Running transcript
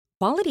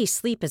Quality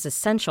sleep is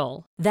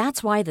essential.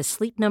 That's why the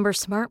Sleep Number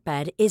Smart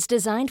Bed is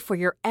designed for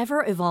your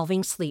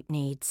ever-evolving sleep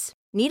needs.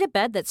 Need a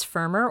bed that's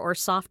firmer or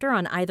softer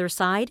on either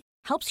side?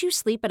 Helps you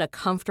sleep at a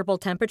comfortable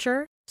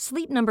temperature?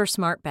 Sleep Number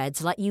Smart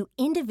Beds let you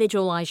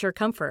individualize your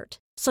comfort,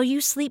 so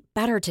you sleep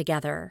better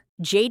together.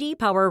 J.D.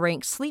 Power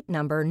ranks Sleep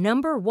Number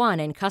number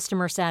 1 in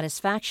customer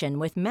satisfaction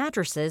with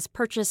mattresses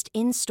purchased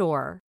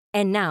in-store.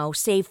 And now,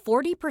 save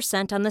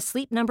 40% on the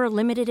Sleep Number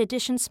Limited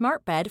Edition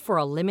Smart Bed for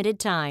a limited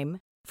time.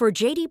 For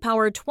J.D.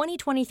 Power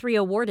 2023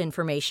 award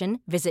information,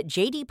 visit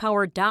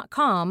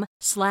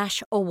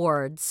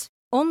jdpower.com/awards.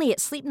 Only at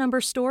Sleep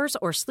Number stores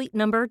or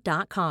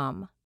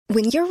sleepnumber.com.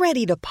 When you're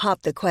ready to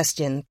pop the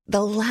question,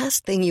 the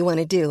last thing you want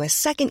to do is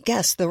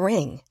second-guess the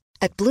ring.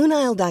 At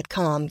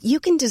BlueNile.com, you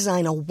can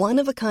design a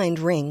one-of-a-kind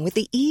ring with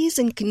the ease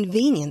and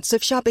convenience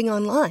of shopping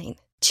online.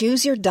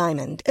 Choose your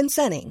diamond and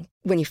setting.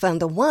 When you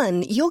find the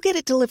one, you'll get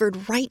it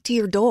delivered right to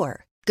your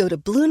door. Go to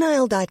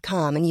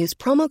BlueNile.com and use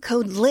promo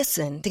code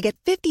LISTEN to get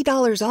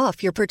 $50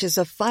 off your purchase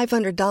of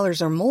 $500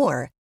 or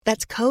more.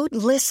 That's code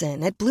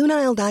LISTEN at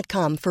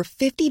BlueNile.com for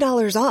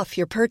 $50 off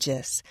your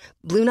purchase.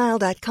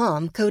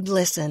 BlueNile.com, code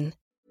LISTEN.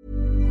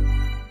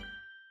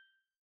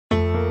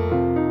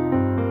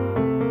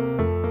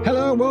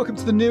 Hello and welcome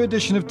to the new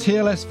edition of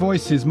TLS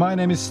Voices. My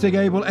name is Stig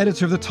Abel,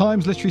 editor of the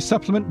Times Literary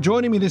Supplement.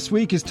 Joining me this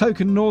week is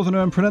token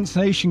Northerner and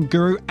pronunciation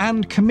guru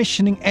and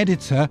commissioning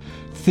editor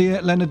Thea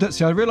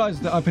Lenarduzzi. I realise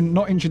that I've been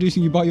not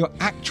introducing you by your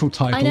actual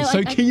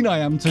title. Keen I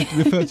am to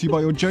refer to you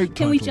by your joke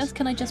titles.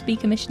 Can I just be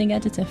commissioning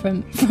editor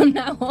from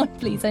now on,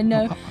 please? I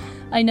know.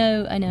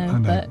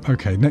 But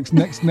okay,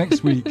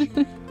 next week.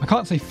 I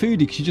can't say foodie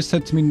because you just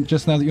said to me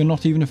just now that you're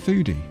not even a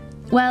foodie.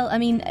 Well, I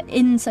mean,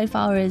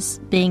 insofar as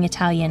being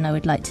Italian, I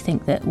would like to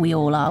think that we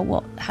all are.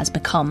 What has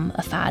become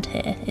a fad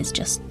here is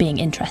just being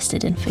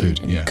interested in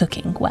food and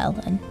cooking well.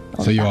 And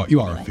all so you are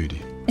a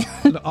foodie.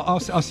 I'll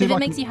see if it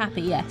makes you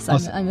happy, yes,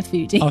 I'm a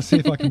foodie. I'll see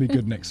if I can be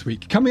good next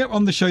week. Coming up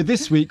on the show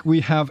this week, we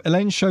have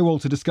Elaine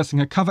Showalter discussing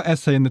her cover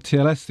essay in the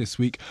TLS this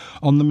week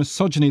on the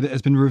misogyny that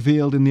has been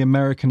revealed in the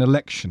American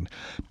election.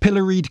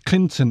 Pilloried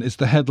Clinton is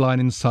the headline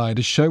inside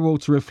as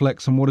Showalter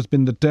reflects on what has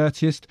been the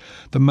dirtiest,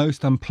 the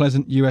most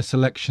unpleasant US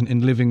election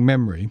in living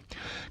memory.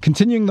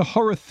 Continuing the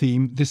horror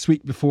theme this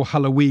week before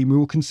Halloween, we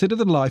will consider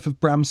the life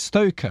of Bram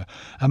Stoker,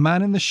 a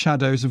man in the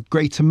shadows of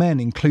greater men,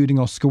 including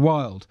Oscar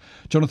Wilde.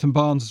 Jonathan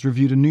Barnes has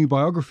reviewed a new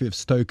biography of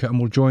Stoker and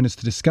will join us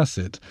to discuss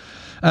it.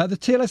 The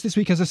TLS this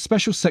week has a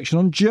special section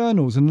on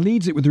journals and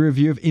leads it with a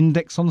review of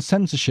Index on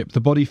Censorship,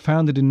 the body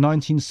founded in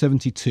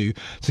 1972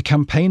 to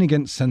campaign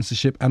against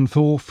censorship and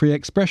for free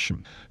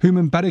expression.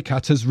 Hooman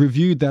Badikat has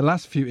reviewed their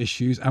last few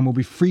issues and will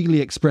be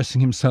freely expressing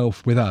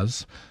himself with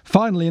us.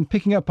 Finally, and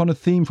picking up on a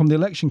theme from the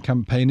election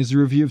campaign, is a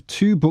review of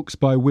 2 books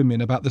by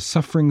women about the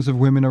sufferings of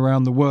women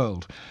around the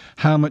world.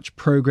 How much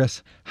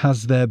progress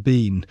has there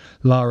been?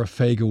 Lara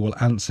Fager will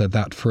answer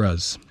that for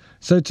us.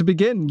 So to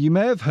begin, you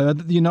may have heard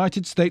that the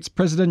United States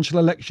presidential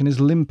election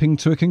is limping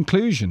to a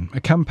conclusion, a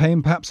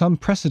campaign perhaps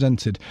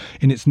unprecedented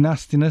in its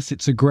nastiness,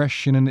 its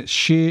aggression and its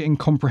sheer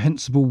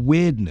incomprehensible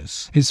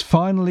weirdness is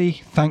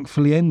finally,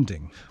 thankfully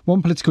ending.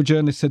 One political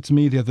journalist said to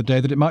me the other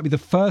day that it might be the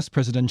first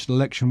presidential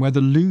election where the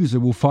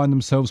loser will find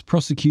themselves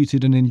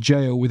prosecuted and in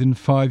jail within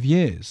 5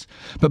 years.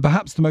 But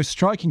perhaps the most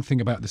striking thing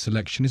about this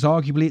election is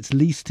arguably its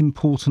least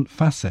important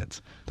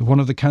facet, that one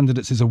of the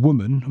candidates is a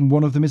woman and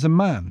one of them is a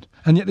man.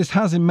 And yet this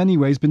has in many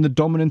ways been the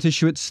dominant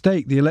issue at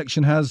stake. The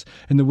election has,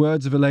 in the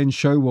words of Elaine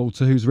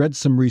Showalter, who's read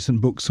some recent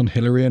books on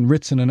Hillary and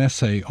written an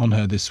essay on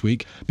her this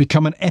week,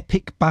 become an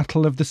epic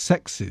battle of the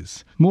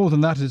sexes. More than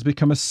that, it has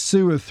become a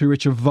sewer through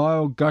which a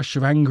vile gush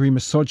of angry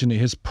misogyny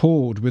has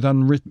poured with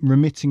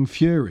unremitting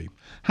fury.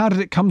 How did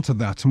it come to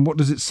that, and what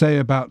does it say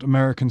about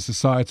American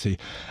society?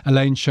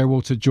 Elaine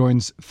Showalter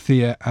joins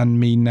Thea and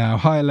me now.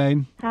 Hi,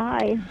 Elaine.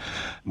 Hi.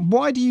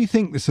 Why do you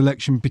think this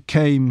election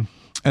became,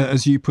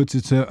 as you put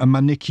it, a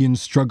Manichaean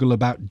struggle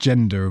about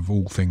gender, of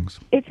all things?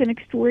 It's an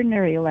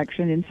extraordinary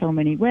election in so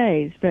many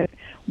ways, but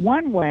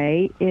one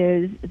way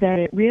is that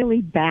it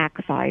really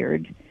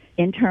backfired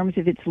in terms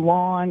of its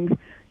long,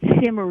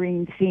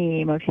 simmering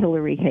theme of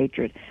Hillary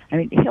hatred. I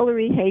mean,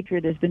 Hillary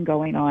hatred has been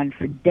going on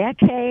for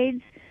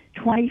decades,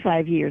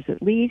 25 years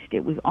at least.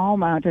 It was all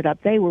mounted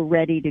up. They were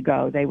ready to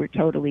go. They were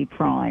totally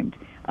primed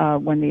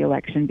when the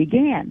election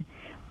began.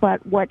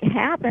 But what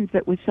happened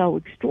that was so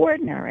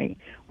extraordinary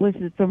was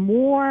that the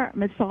more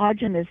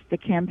misogynist the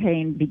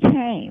campaign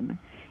became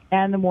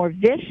and the more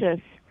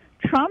vicious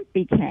Trump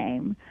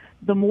became,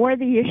 the more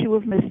the issue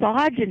of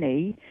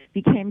misogyny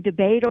became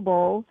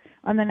debatable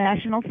on the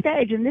national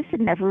stage. And this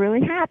had never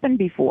really happened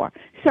before.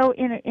 So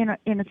in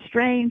a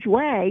strange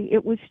way,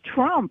 it was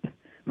Trump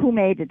who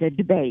made it a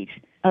debate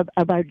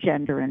about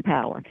gender and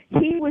power.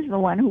 He was the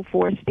one who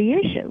forced the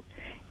issue.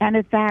 And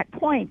at that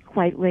point,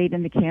 quite late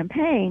in the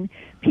campaign,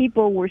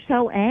 people were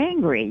so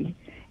angry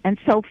and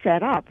so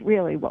fed up,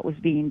 really, what was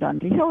being done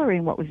to Hillary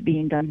and what was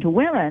being done to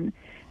women,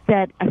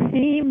 that a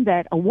theme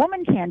that a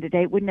woman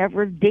candidate would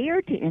never have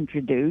dared to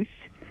introduce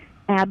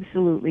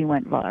absolutely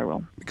went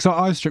viral. Because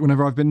I was struck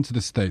whenever I've been to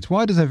the States.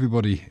 Why does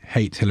everybody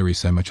hate Hillary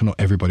so much? Or not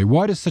everybody.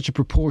 Why does such a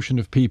proportion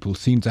of people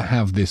seem to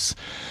have this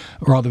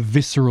rather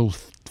visceral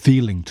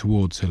feeling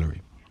towards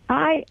Hillary?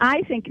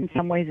 I think in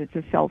some ways it's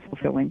a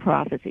self-fulfilling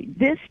prophecy.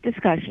 This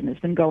discussion has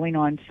been going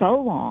on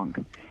so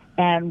long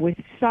and with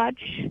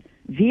such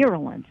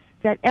virulence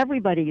that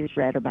everybody has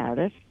read about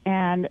it,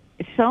 and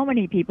so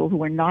many people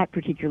who are not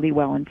particularly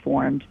well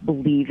informed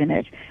believe in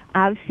it.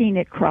 I've seen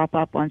it crop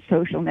up on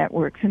social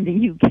networks in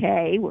the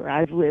UK, where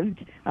I've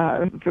lived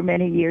for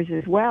many years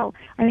as well.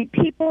 I mean,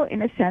 people,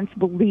 in a sense,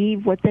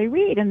 believe what they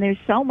read, and there's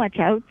so much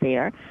out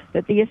there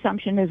that the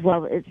assumption is,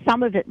 well,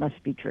 some of it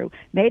must be true.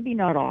 Maybe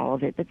not all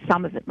of it, but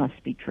some of it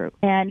must be true.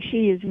 And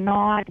she is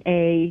not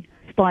a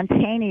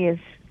spontaneous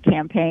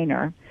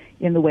campaigner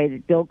in the way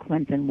that Bill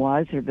Clinton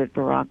was or that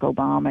Barack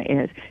Obama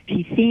is.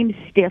 She seems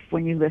stiff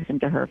when you listen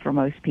to her for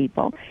most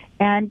people,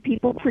 and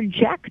people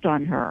project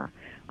on her,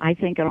 I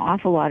think, an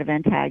awful lot of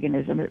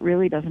antagonism that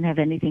really doesn't have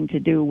anything to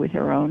do with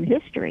her own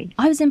history.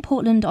 I was in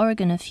Portland,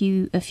 Oregon a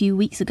few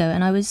weeks ago,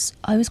 and I was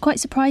quite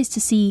surprised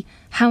to see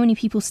how many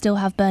people still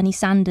have Bernie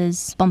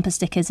Sanders bumper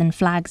stickers and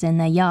flags in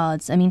their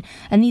yards. I mean,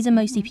 and these are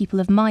mostly people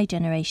of my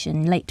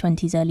generation, late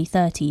 20s, early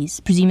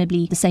 30s,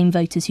 presumably the same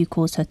voters who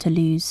caused her to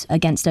lose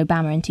against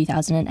Obama in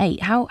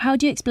 2008. How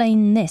do you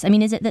explain this? I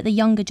mean, is it that the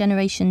younger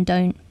generation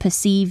don't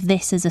perceive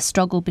this as a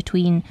struggle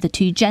between the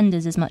two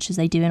genders as much as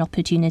they do an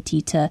opportunity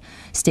to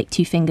stick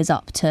two fingers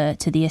up to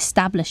the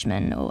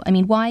establishment? Or, I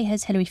mean, why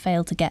has Hillary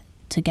failed to get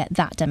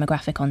that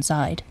demographic on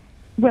side?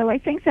 Well, I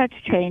think that's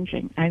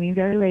changing. I mean,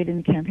 very late in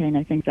the campaign,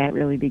 I think that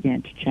really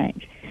began to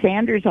change.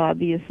 Sanders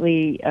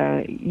obviously,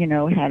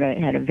 had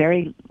a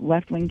very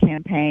left-wing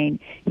campaign.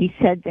 He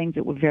said things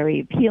that were very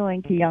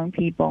appealing to young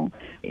people.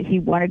 He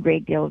won a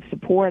great deal of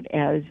support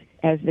as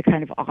the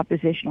kind of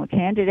oppositional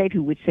candidate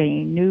who would say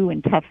new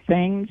and tough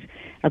things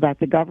about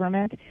the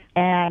government.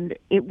 And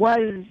it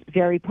was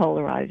very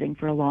polarizing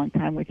for a long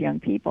time with young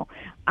people.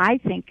 I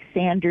think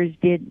Sanders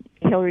did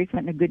Hillary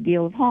Clinton a good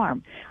deal of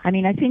harm. I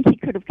mean, I think he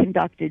could have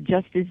conducted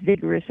just as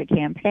vigorous a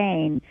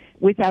campaign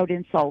without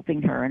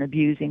insulting her and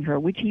abusing her,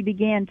 which he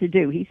began to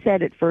do. He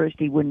said at first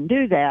he wouldn't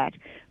do that,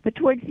 but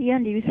towards the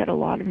end he said a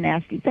lot of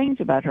nasty things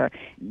about her.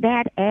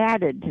 That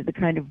added to the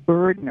kind of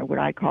burden, or what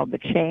I call the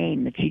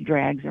chain, that she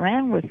drags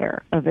around with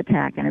her of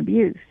attack and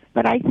abuse.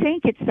 But I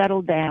think it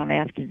settled down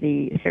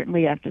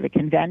certainly after the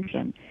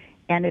convention.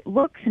 And it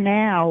looks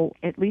now,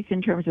 at least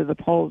in terms of the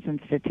polls and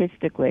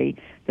statistically,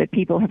 that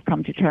people have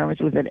come to terms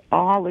with it,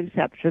 all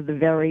except for the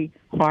very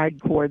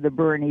hardcore, the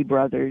Bernie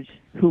brothers,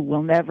 who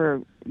will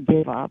never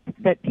give up,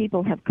 that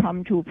people have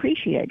come to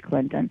appreciate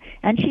Clinton.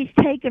 And she's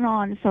taken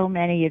on so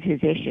many of his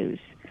issues.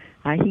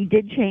 He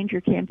did change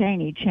her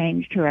campaign. He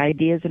changed her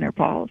ideas and her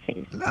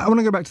policies. I want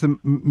to go back to the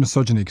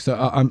misogyny, because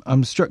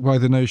I'm struck by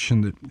the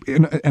notion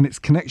that, and its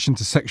connection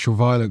to sexual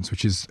violence,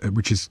 which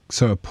is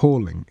so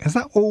appalling. Has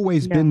that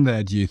always been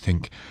there, do you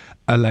think,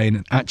 Elaine?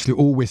 And actually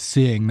always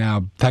seeing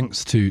now,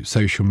 thanks to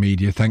social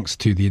media, thanks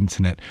to the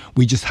internet,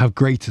 we just have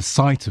greater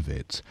sight of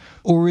it?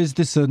 Or is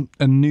this a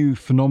new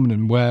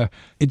phenomenon where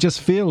it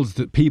just feels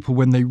that people,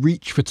 when they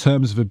reach for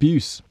terms of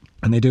abuse,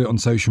 and they do it on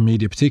social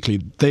media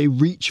particularly, they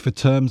reach for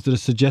terms that are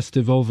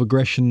suggestive of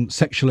aggression,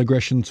 sexual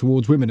aggression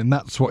towards women, and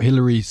that's what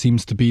Hillary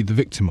seems to be the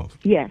victim of?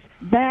 Yes,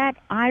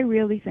 I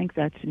really think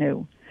that's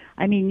new.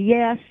 I mean,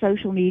 yes,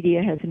 social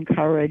media has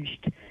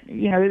encouraged,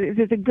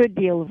 there's a good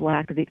deal of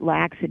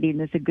laxity and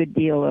there's a good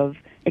deal of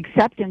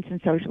acceptance in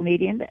social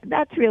media, and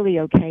that's really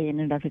okay in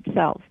and of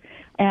itself.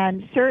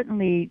 And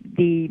certainly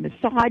the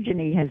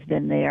misogyny has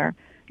been there,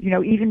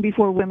 even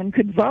before women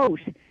could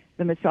vote.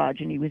 The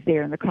misogyny was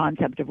there in the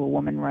concept of a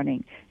woman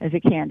running as a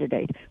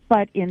candidate.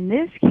 But in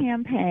this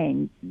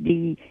campaign,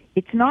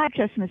 it's not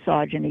just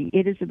misogyny,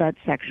 it is about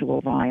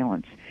sexual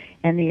violence.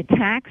 And the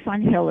attacks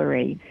on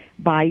Hillary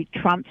by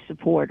Trump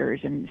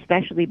supporters, and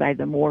especially by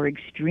the more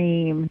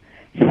extreme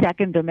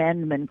Second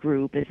Amendment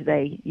group, as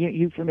they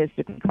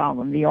euphemistically call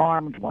them, the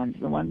armed ones,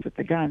 the ones with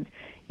the guns,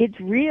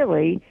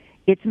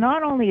 it's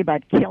not only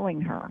about killing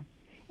her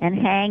and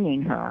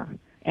hanging her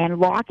and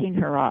locking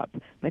her up,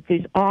 but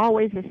there's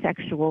always a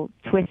sexual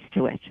twist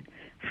to it,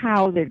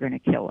 how they're going to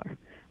kill her.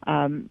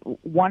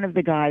 One of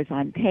the guys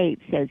on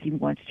tape says he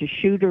wants to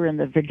shoot her in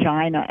the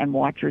vagina and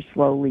watch her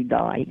slowly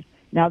die.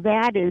 Now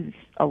that is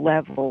a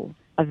level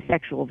of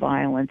sexual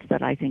violence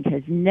that I think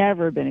has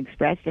never been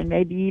expressed and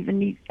maybe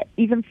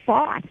even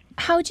thought.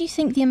 How do you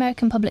think the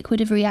American public would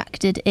have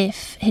reacted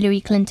if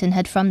Hillary Clinton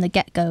had from the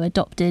get-go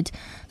adopted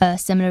a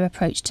similar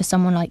approach to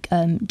someone like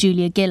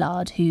Julia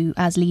Gillard, who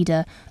as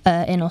leader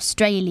in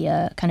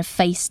Australia kind of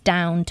faced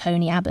down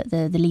Tony Abbott,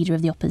 the leader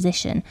of the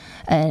opposition,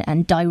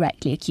 and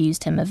directly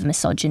accused him of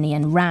misogyny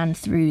and ran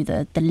through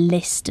the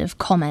list of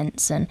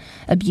comments and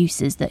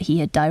abuses that he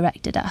had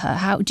directed at her?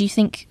 How do you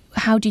think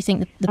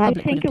the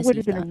public would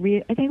have perceived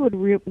that? I think it would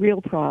have been a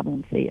real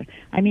problem, Thea.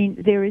 I mean,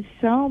 there is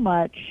so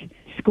much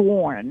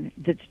scorn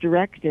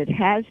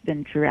has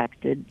been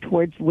directed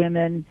towards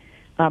women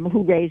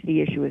who raised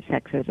the issue of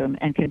sexism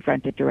and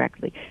confronted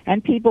directly.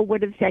 And people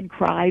would have said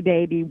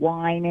crybaby,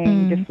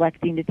 whining,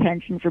 deflecting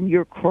attention from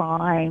your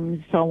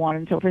crimes, so on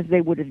and so forth.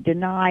 They would have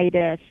denied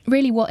it.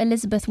 Really what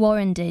Elizabeth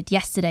Warren did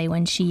yesterday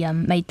when she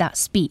made that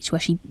speech where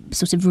she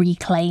sort of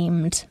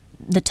reclaimed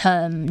the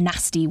term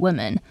nasty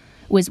woman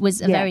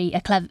was a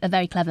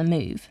very clever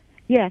move.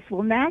 Yes,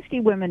 well, nasty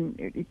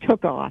women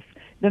took off.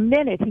 The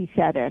minute he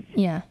said it,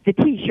 the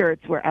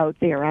T-shirts were out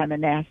there, I'm a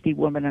nasty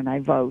woman and I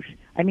vote.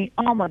 I mean,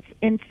 almost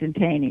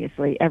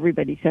instantaneously,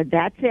 everybody said,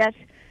 that's it.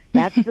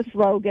 That's the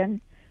slogan.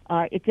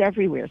 It's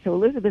everywhere. So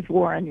Elizabeth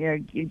Warren,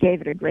 you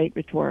gave it a great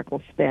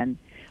rhetorical spin.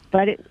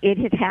 But it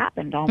had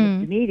happened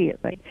almost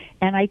immediately.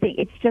 And I think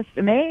it's just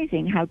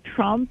amazing how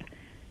Trump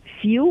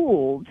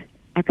fueled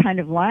a kind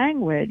of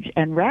language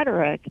and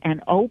rhetoric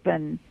and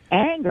open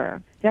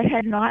anger that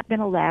had not been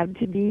allowed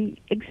to be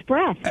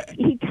expressed.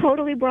 He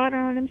totally brought it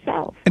on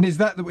himself. And is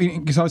that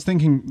because I was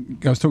talking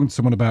to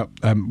someone about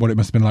what it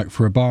must have been like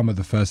for Obama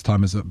the first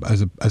time as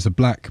a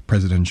black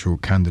presidential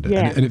candidate,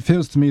 and it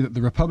feels to me that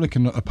the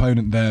Republican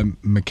opponent there,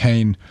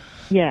 McCain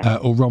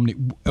or Romney,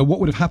 what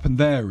would have happened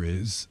there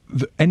is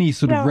that any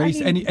sort of race,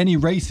 any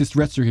racist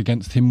rhetoric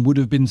against him would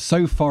have been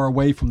so far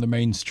away from the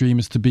mainstream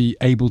as to be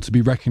able to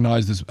be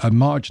recognised as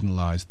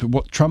marginalised. But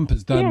what Trump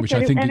has done, which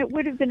I think, it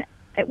would have been.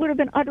 It would have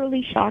been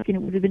utterly shocking.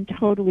 It would have been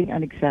totally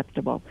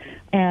unacceptable.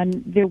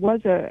 And there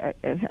was a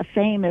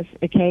famous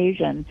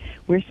occasion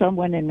where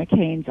someone in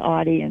McCain's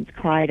audience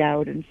cried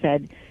out and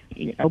said,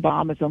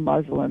 Obama's a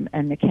Muslim.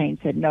 And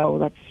McCain said, no,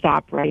 let's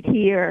stop right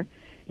here.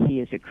 He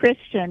is a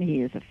Christian.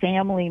 He is a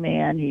family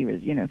man. He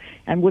was,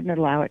 and wouldn't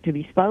allow it to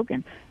be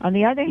spoken. On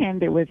the other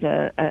hand, there was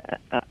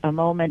a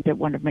moment at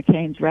one of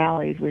McCain's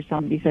rallies where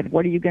somebody said,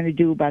 what are you going to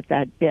do about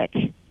that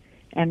bitch?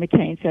 And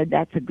McCain said,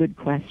 that's a good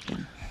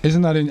question.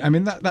 Isn't that? I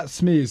mean, that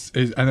to me is,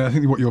 and I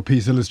think what your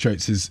piece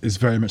illustrates is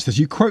very much this.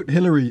 You quote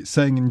Hillary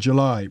saying in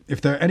July,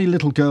 "If there are any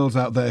little girls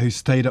out there who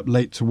stayed up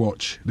late to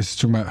watch," this is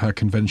talking about her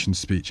convention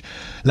speech,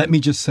 "let me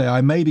just say, I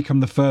may become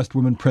the first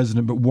woman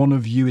president, but one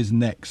of you is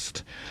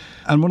next."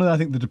 And one of I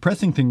think the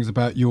depressing things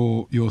about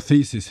your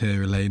thesis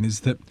here, Elaine,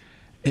 is that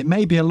it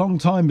may be a long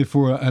time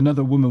before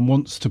another woman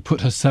wants to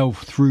put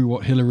herself through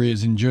what Hillary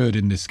has endured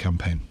in this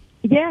campaign.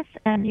 Yes,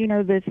 and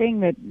the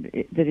thing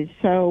that is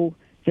so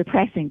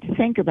depressing to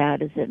think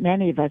about is that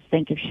many of us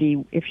think if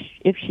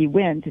she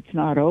wins, it's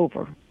not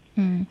over.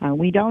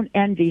 We don't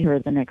envy her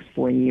the next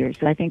 4 years.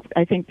 I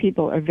think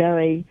people are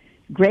very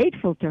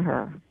grateful to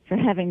her for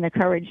having the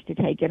courage to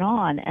take it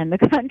on, and the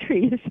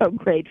country is so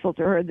grateful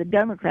to her. The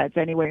Democrats,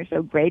 anyway, are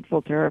so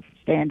grateful to her for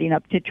standing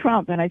up to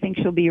Trump, and I think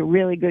she'll be a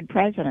really good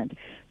president.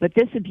 But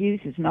this abuse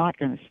is not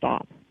going to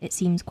stop. It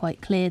seems quite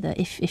clear that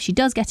if she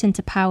does get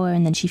into power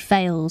and then she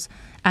fails,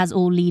 as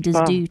all leaders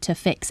do, to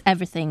fix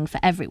everything for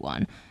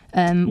everyone,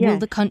 will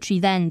the country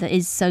then, that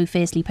is so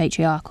fiercely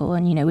patriarchal,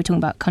 and we're talking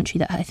about a country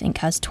that I think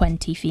has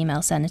 20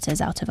 female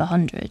senators out of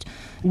 100,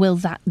 will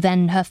that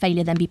then, her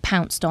failure then be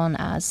pounced on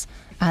as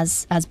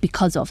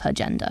because of her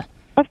gender?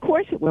 Of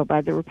course it will,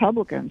 by the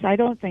Republicans. I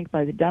don't think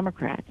by the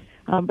Democrats.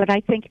 But I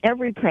think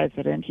every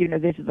president,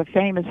 this is the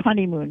famous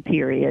honeymoon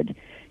period.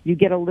 You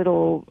get a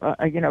little,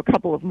 a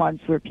couple of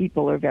months where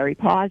people are very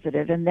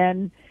positive, and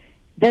then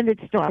it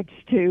starts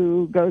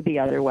to go the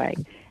other way.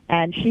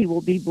 And she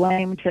will be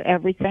blamed for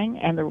everything,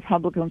 and the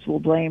Republicans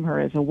will blame her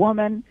as a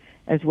woman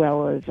as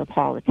well as a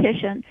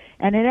politician,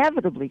 and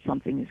inevitably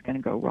something is going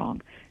to go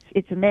wrong.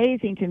 It's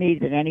amazing to me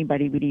that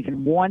anybody would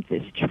even want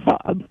this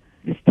job,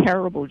 this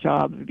terrible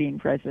job of being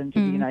president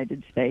of the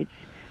United States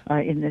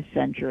in this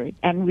century.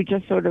 And we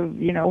just sort of,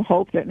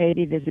 hope that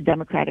maybe there's a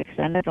Democratic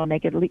Senate will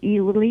make it a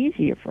little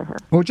easier for her.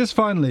 Well, just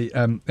finally,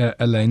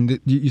 Elaine,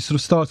 you sort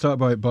of start out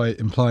by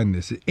implying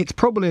this. It's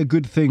probably a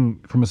good thing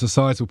from a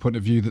societal point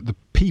of view that the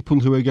people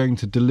who are going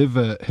to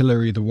deliver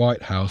Hillary the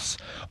White House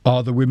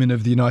are the women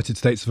of the United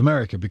States of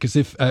America. Because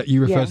if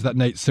you refer to that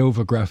Nate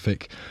Silver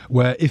graphic,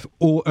 where if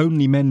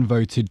only men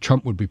voted,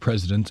 Trump would be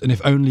president, and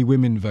if only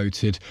women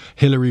voted,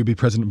 Hillary would be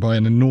president by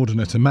an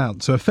inordinate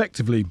amount. So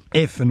effectively,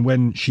 if and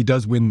when she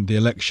does win the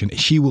election,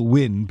 she will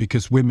win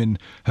because women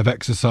have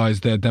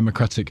exercised their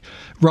democratic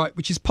right,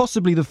 which is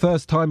possibly the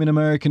first time in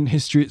American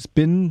history it's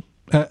been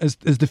as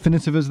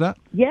definitive as that.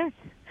 Yes.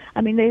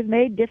 I mean, they've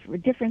made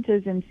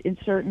differences in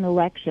certain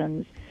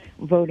elections,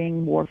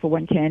 voting more for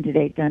one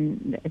candidate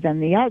than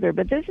the other.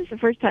 But this is the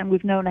first time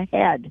we've known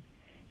ahead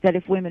that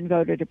if women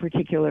voted a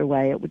particular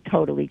way, it would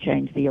totally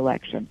change the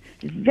election.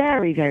 It's a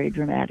very, very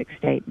dramatic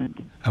statement.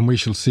 And we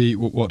shall see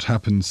what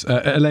happens.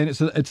 Elaine,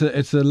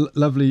 it's a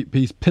lovely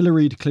piece.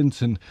 Pilloried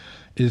Clinton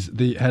is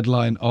the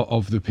headline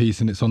of the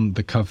piece, and it's on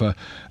the cover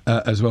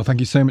as well. Thank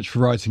you so much for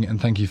writing it, and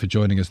thank you for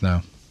joining us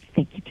now.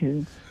 Thank you,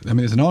 too. I mean,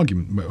 there's an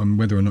argument on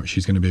whether or not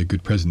she's going to be a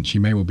good president. She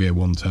may well be a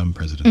one-term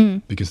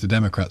president because the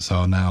Democrats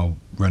are now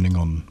running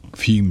on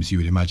fumes, you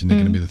would imagine. They're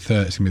going to be it's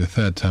going to be the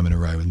third term in a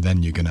row, and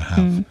then you're going to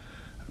have...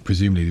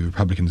 presumably the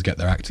Republicans get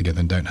their act together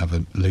and don't have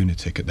a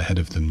lunatic at the head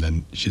of them,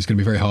 then it's going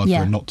to be very hard for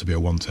her not to be a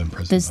one-term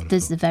president.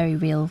 There's the very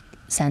real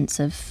sense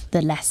of the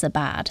lesser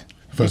bad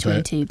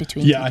between two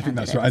I think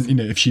that's right. And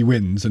if she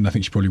wins, and I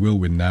think she probably will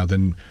win now,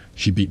 then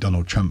she beat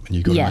Donald Trump, and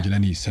you've got to imagine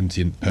any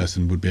sentient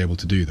person would be able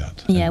to do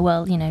that. Yeah,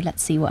 well,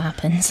 let's see what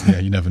happens. Yeah,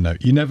 you never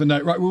know.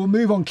 Right, we'll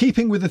move on.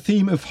 Keeping with the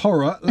theme of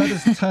horror, let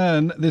us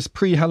turn this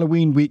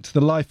pre-Halloween week to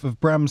the life of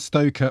Bram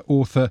Stoker,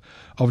 author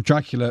of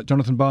Dracula.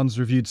 Jonathan Barnes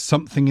reviewed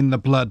Something in the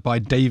Blood by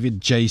David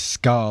J.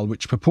 Skal,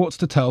 which purports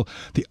to tell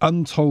the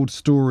untold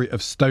story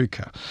of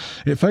Stoker.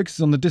 It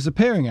focuses on the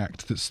disappearing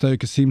act that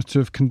Stoker seems to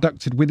have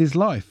conducted with his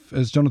life.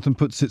 As Jonathan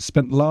puts it,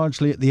 spent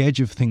largely at the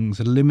edge of things,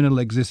 a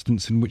liminal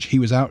existence in which he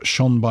was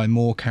outshone by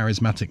more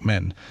charismatic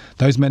men.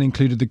 Those men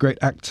included the great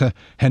actor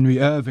Henry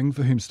Irving,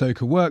 for whom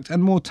Stoker worked,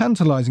 and more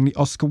tantalisingly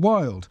Oscar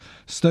Wilde.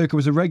 Stoker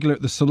was a regular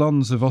at the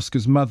salons of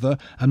Oscar's mother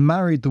and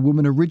married the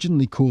woman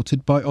originally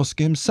courted by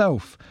Oscar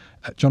himself.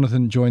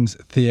 Jonathan joins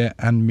Thea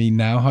and me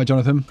now. Hi,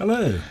 Jonathan.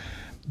 Hello.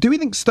 Do we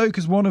think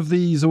Stoker's one of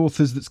these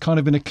authors that's kind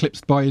of been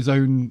eclipsed by his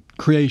own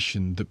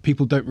creation, that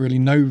people don't really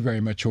know very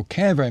much or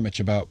care very much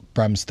about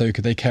Bram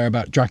Stoker? They care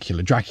about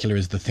Dracula. Dracula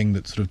is the thing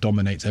that sort of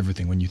dominates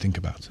everything when you think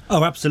about it.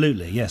 Oh,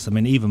 absolutely, yes. I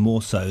mean, even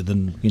more so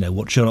than,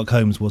 what Sherlock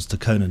Holmes was to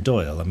Conan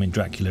Doyle. I mean,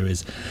 Dracula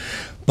is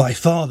by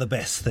far the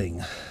best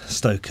thing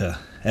Stoker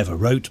ever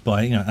wrote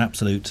by, an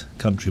absolute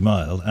country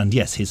mile. And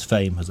yes, his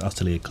fame has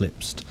utterly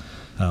eclipsed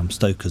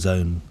Stoker's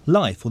own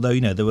life, although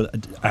there were,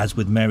 as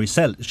with Mary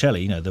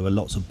Shelley, there were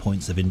lots of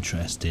points of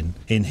interest in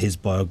his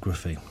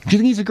biography. Do you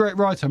think he's a great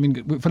writer? I mean,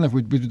 funny enough,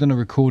 we've done a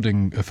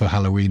recording for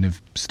Halloween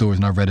of stories,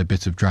 and I've read a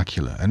bit of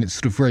Dracula, and it's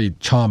sort of very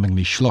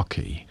charmingly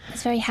schlocky.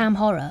 It's very ham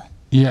horror.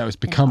 Yeah, it's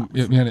become.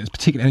 It's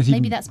particularly.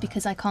 Maybe that's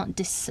because I can't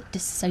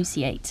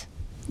dissociate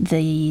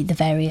the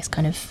various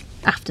kind of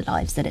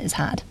afterlives that it has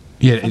had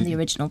from the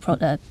original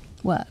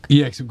work.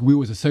 Yeah, because we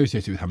always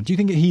associate it with him. Do you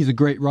think he's a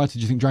great writer? Do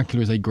you think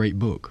Dracula is a great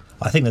book?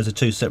 I think those are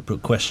two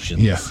separate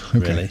questions, okay.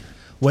 really.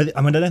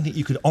 I don't think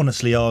you could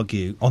honestly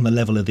argue on the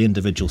level of the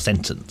individual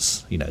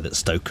sentence, that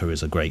Stoker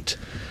is a great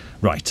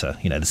writer.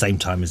 At the same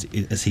time as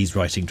he's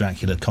writing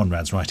Dracula,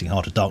 Conrad's writing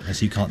Heart of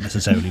Darkness. You can't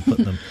necessarily put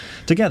them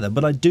together.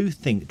 But I do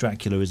think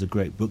Dracula is a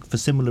great book for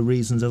similar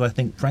reasons as I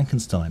think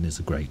Frankenstein is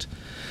a great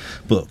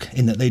book,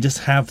 in that they just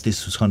have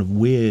this kind of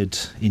weird,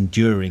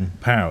 enduring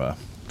power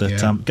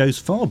that goes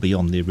far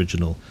beyond the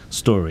original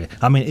story.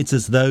 I mean, it's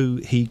as though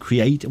he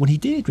created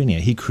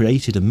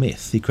a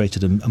myth. He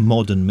created a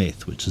modern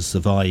myth which has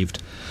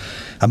thrived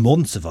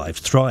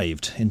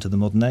into the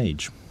modern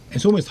age.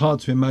 It's almost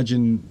hard to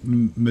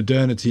imagine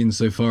modernity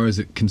insofar as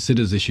it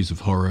considers issues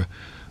of horror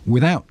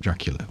without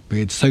Dracula. But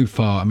it's so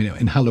far, I mean,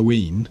 in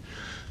Halloween,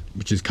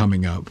 which is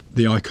coming up,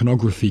 the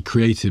iconography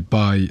created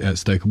by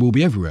Stoker will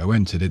be everywhere,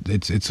 won't it?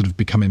 It's sort of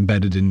become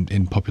embedded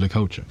in popular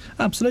culture.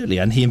 Absolutely,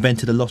 and he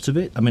invented a lot of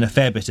it. I mean, a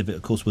fair bit of it,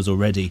 of course, was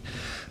already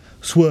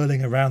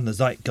swirling around the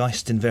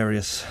zeitgeist in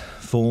various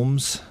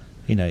forms.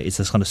 It's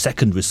a kind of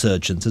second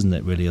resurgence, isn't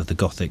it, really, of the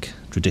Gothic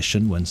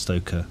tradition when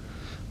Stoker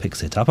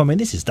picks it up. I mean,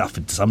 this is stuff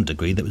to some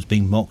degree that was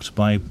being mocked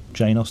by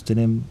Jane Austen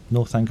in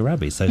Northanger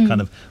Abbey, so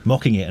kind of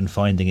mocking it and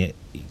finding it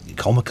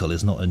comical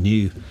is not a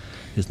new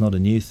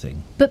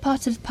thing. But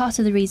part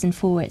of the reason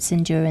for its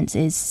endurance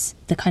is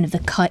the kind of the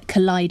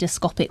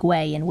kaleidoscopic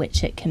way in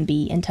which it can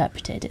be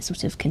interpreted. It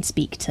sort of can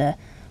speak to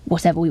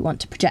whatever we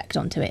want to project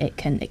onto it. It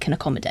can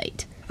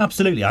accommodate.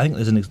 Absolutely, I think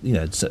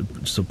there's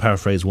to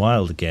paraphrase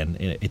Wilde again,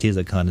 it is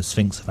a kind of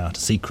Sphinx without a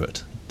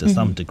secret to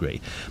some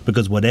degree,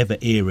 because whatever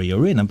era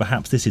you're in, and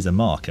perhaps this is a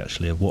mark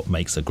actually of what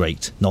makes a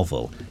great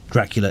novel,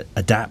 Dracula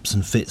adapts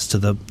and fits to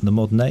the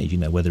modern age.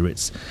 Whether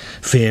it's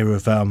fear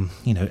of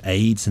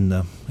AIDS in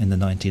the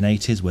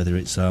 1980s, whether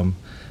it's a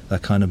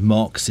kind of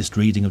Marxist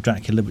reading of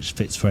Dracula, which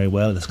fits very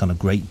well. This kind of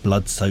great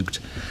blood-soaked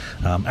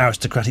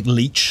aristocratic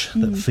leech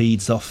that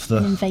feeds off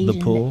the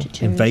poor.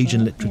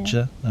 Invasion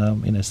literature.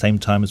 Same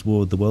time as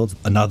War of the Worlds,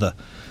 another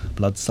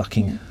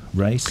blood-sucking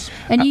race.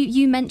 And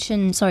you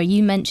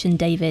mentioned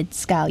David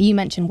Skal. You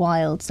mentioned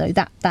Wilde, so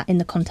that in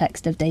the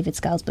context of David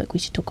Skal's book, we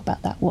should talk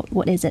about that.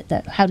 What is it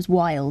how does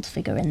Wilde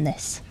figure in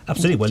this?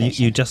 Absolutely. Well,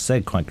 you just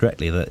said quite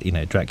correctly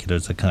that Dracula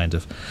is a kind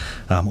of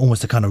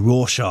almost a kind of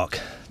Rorschach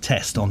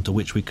test onto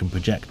which we can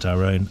project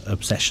our own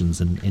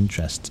obsessions and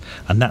interests,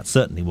 and that's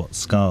certainly what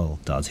Skal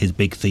does. His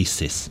big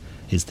thesis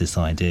is this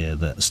idea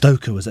that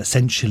Stoker was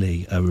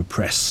essentially a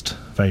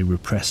very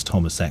repressed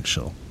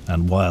homosexual,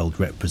 and Wilde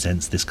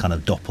represents this kind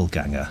of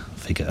doppelganger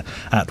figure,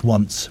 at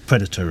once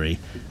predatory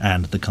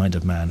and the kind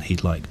of man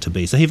he'd like to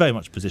be. So he very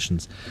much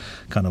positions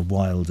kind of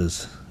Wilde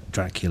as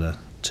Dracula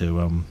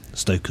to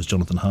Stoker's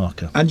Jonathan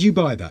Harker. And you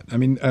buy that? I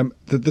mean,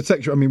 the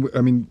sexual.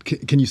 I mean,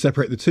 can you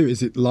separate the two?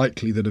 Is it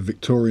likely that a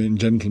Victorian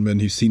gentleman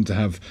who seemed to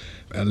have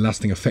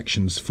lasting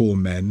affections for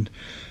men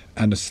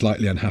and a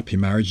slightly unhappy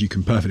marriage, you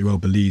can perfectly well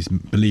believe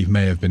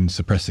may have been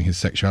suppressing his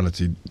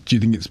sexuality? Do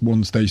you think it's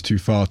one stage too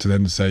far to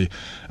then say,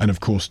 and of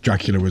course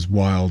Dracula was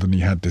wild and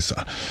he had this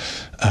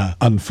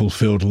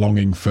unfulfilled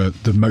longing for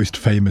the most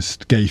famous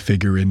gay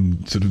figure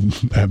in sort of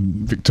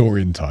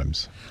Victorian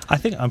times? I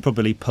think I'm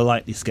probably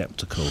politely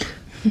sceptical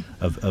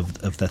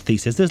of the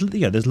thesis.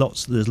 There's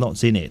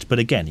lots in it, but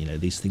again,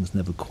 these things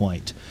never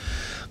quite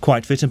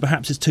fit, and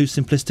perhaps it's too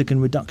simplistic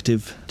and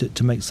reductive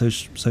to make so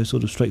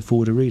sort of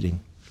straightforward a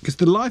reading. Because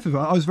the life of it,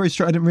 I was very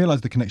struck. I didn't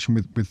realise the connection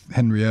with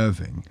Henry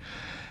Irving.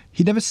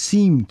 He never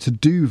seemed to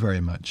do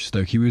very much,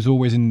 Stoke. He was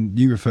always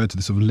you referred to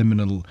the sort of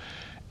liminal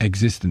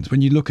existence.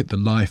 When you look at the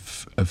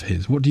life of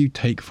his, what do you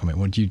take from it?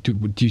 What do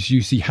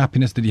you see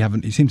happiness?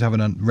 He seemed to have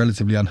a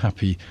relatively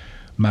unhappy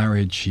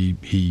marriage.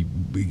 He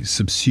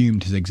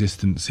subsumed his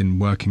existence in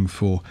working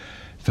for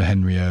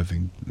Henry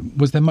Irving.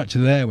 Was there much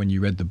there when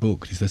you read the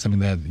book? Is there something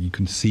there that you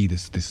can see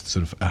this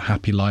sort of a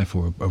happy life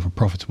or a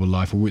profitable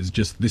life, or was it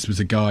just this was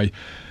a guy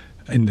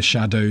in the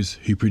shadows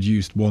who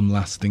produced one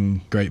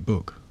lasting great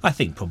book? I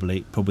think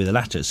probably the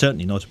latter.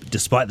 Certainly not,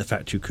 despite the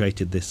fact you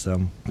created this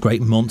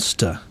great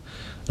monster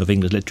of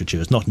English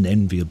literature. It's not an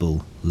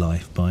enviable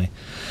life by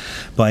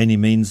any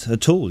means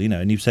at all,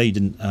 And you say you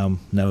didn't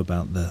know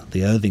about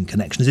the Irving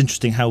connection. It's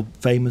interesting how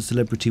fame and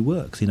celebrity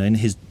works. In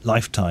his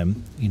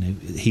lifetime,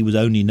 he was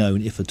only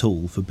known, if at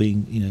all, for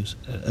being,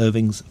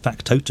 Irving's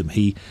factotum.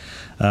 He,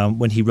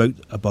 when he wrote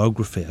a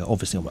biography,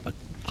 obviously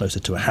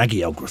closer to a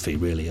hagiography,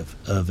 really, of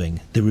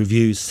Irving, the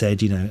reviews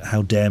said,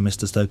 how dare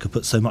Mr. Stoker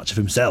put so much of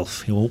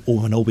himself?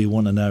 All we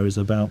want to know is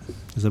about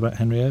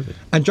Henry Irving.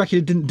 And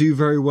Dracula didn't do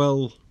very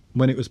well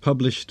when it was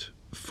published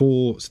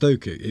for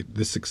Stoker.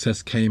 The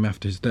success came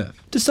after his death.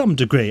 To some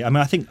degree. I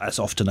mean, I think that's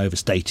often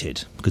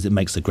overstated because it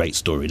makes a great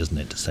story, doesn't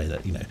it, to say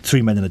that,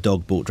 3 Men and a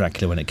Dog bought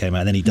Dracula when it came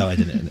out, and then he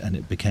died in it, and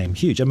it became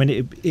huge. I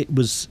mean, it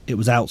was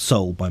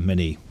outsold by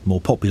many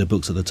more popular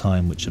books at the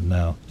time, which have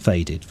now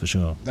faded, for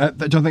sure.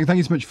 John, thank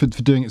you so much for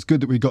doing it. It's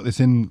good that we got this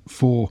in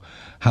for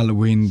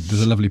Halloween.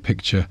 There's a lovely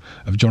picture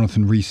of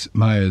Jonathan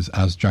Rhys-Meyers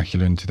as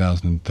Dracula in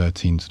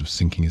 2013, sort of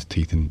sinking his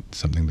teeth in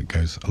something that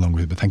goes along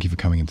with it. But thank you for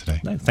coming in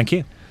today. No, thank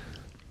you.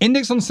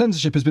 Index on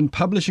Censorship has been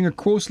publishing a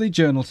quarterly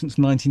journal since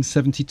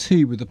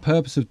 1972 with the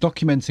purpose of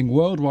documenting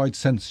worldwide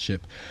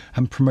censorship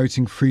and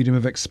promoting freedom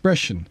of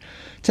expression.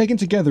 Taken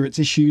together, its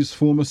issues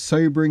form a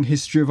sobering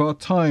history of our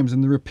times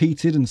and the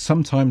repeated and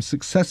sometimes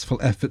successful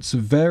efforts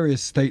of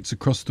various states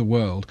across the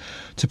world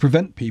to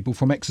prevent people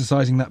from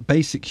exercising that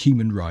basic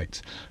human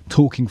right,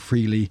 talking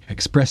freely,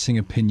 expressing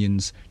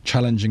opinions,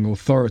 challenging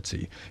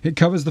authority. It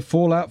covers the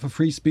fallout for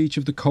free speech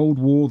of the Cold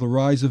War, the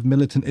rise of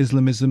militant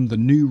Islamism, the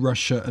new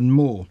Russia and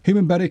more.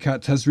 Human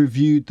Bedikat has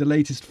reviewed the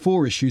latest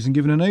 4 issues and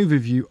given an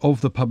overview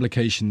of the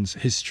publication's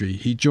history.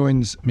 He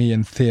joins me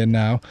and Thea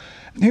now.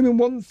 Human,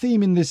 one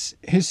theme in this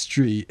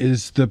history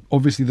is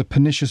obviously the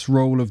pernicious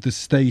role of the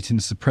state in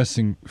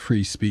suppressing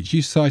free speech.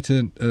 You cite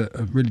a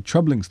really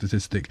troubling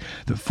statistic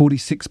that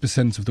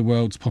 46% of the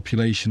world's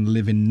population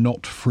live in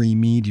not free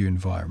media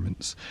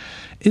environments.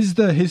 Is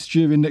the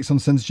history of Index on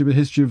Censorship a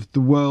history of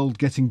the world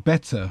getting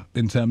better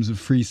in terms of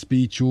free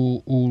speech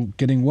or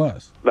getting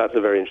worse? That's a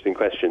very interesting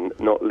question,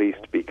 not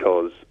least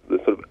because the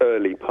sort of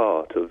early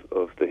part of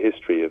the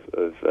history of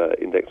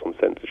Index on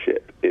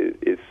Censorship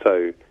is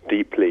so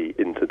deeply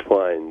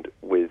intertwined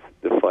with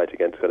the fight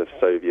against kind of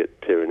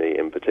Soviet tyranny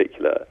in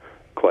particular.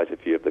 Quite a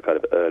few of the kind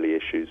of early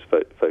issues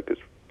focus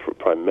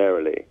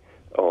primarily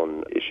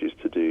on issues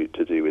to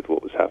do with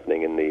what was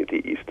happening in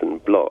the Eastern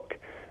Bloc.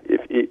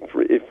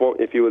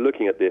 If you were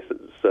looking at this at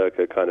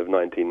circa kind of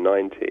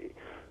 1990,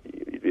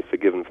 you'd be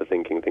forgiven for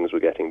thinking things were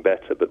getting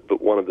better.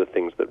 But one of the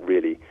things that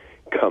really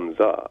comes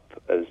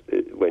up as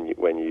when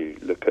you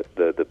look at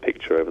the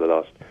picture over the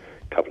last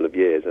couple of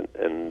years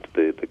and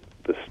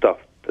the stuff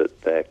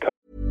that they're.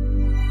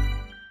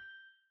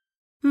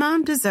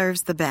 Mom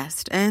deserves the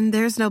best, and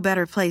there's no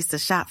better place to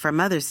shop for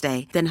Mother's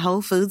Day than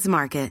Whole Foods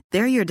Market.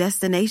 They're your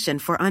destination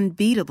for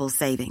unbeatable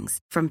savings,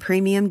 from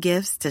premium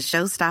gifts to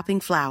show-stopping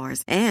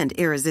flowers and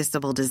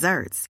irresistible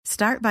desserts.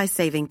 Start by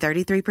saving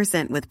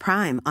 33% with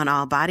Prime on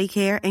all body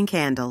care and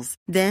candles.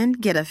 Then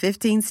get a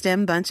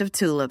 15-stem bunch of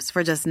tulips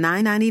for just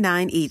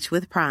 $9.99 each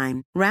with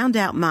Prime. Round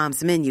out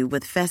Mom's menu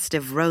with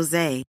festive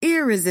rosé,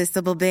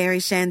 irresistible berry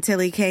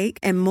chantilly cake,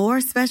 and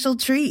more special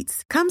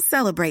treats. Come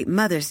celebrate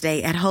Mother's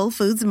Day at Whole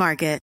Foods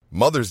Market.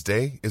 Mother's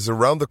Day is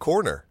around the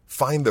corner.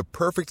 Find the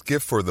perfect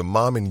gift for the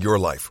mom in your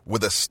life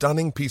with a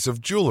stunning piece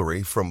of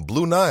jewelry from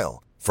Blue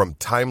Nile. From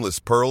timeless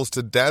pearls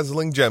to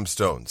dazzling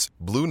gemstones,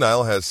 Blue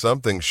Nile has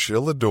something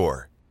she'll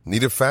adore.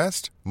 Need it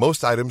fast?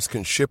 Most items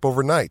can ship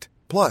overnight.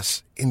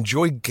 Plus,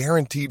 enjoy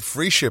guaranteed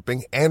free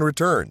shipping and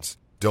returns.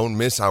 Don't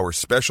miss our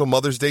special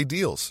Mother's Day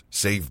deals.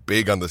 Save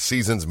big on the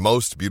season's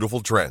most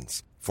beautiful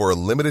trends. For a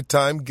limited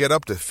time, get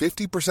up to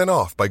 50%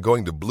 off by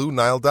going to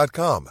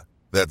BlueNile.com.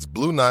 That's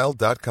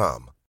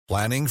BlueNile.com.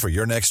 Planning for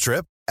your next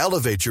trip?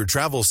 Elevate your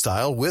travel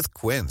style with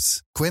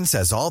Quince. Quince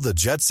has all the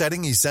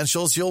jet-setting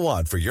essentials you'll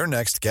want for your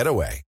next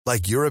getaway,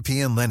 like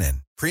European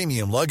linen,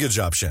 premium luggage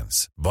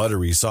options,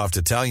 buttery soft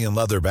Italian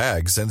leather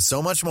bags, and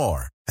so much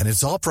more. And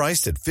it's all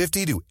priced at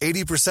 50 to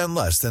 80%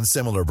 less than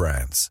similar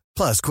brands.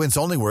 Plus, Quince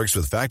only works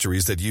with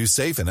factories that use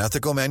safe and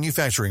ethical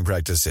manufacturing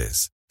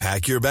practices.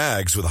 Pack your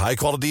bags with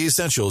high-quality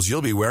essentials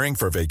you'll be wearing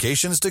for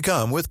vacations to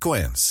come with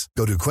Quince.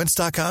 Go to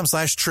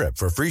quince.com/trip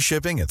for free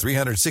shipping and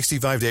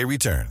 365-day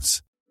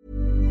returns.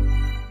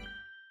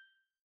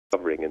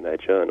 covering in their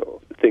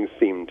journal. Things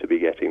seem to be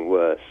getting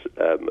worse.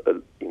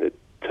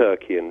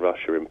 Turkey and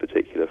Russia in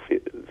particular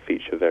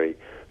feature very,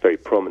 very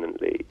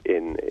prominently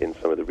in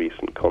some of the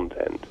recent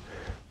content.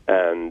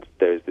 And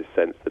there is this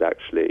sense that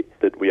actually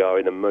that we are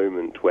in a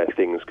moment where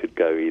things could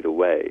go either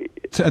way.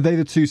 So are they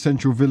the two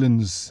central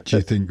villains, do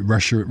you think?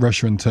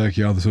 Russia and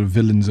Turkey are the sort of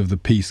villains of the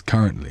piece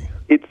currently?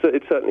 It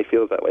certainly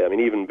feels that way. I mean,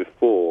 even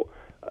before,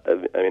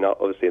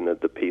 obviously in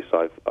the piece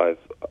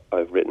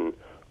I've written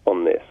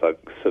on this, I've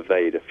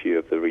surveyed a few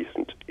of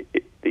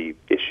the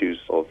issues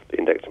of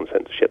Index on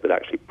Censorship that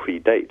actually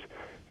predate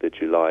the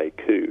July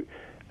coup.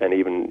 And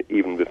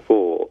even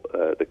before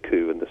the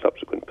coup and the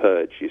subsequent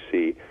purge, you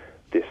see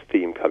this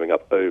theme coming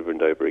up over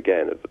and over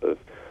again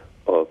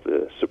of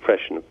the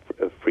suppression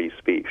of free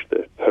speech,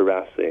 the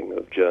harassing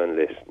of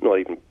journalists, not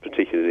even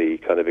particularly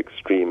kind of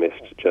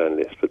extremist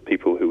journalists, but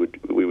people who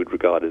we would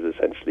regard as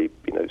essentially,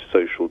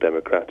 social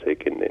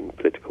democratic in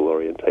political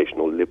orientation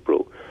or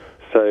liberal.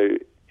 So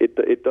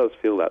it does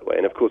feel that way.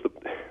 And of course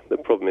the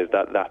problem is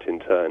that in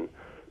turn,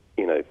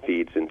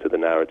 feeds into the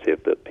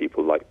narrative that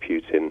people like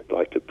Putin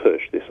like to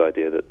push, this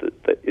idea that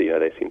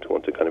they seem to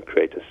want to kind of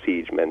create a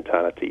siege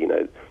mentality.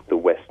 The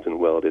Western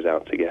world is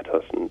out to get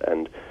us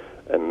and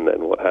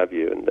what have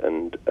you,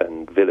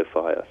 and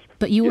vilify us.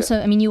 But you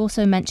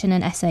also mention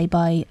an essay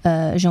by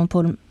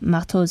Jean-Paul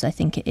Martos, I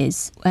think it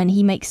is, and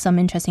he makes some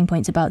interesting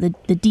points about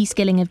the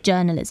de-skilling of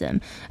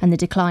journalism and the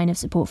decline of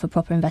support for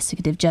proper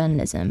investigative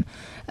journalism,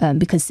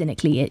 because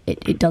cynically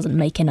it doesn't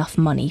make enough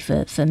money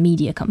for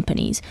media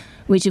companies,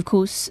 which of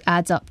course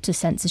adds up to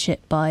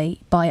censorship by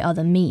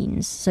other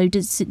means. So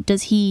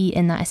does he,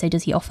 in that essay,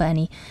 does he offer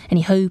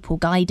any hope or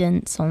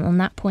guidance on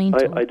that point?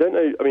 I don't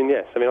know. I mean,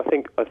 yes. I mean,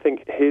 I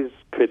think his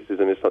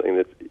criticism is something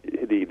that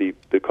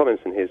the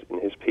comments in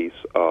his piece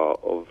are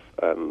of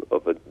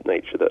a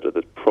nature that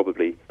are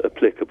probably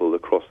applicable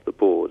across the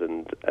board,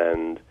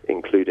 and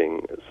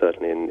including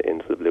certainly in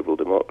sort of liberal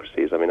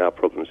democracies. I mean, our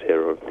problems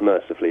here are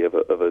mercifully of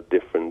a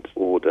different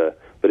order,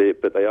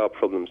 but they are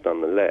problems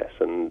nonetheless,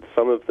 and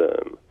some of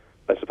them,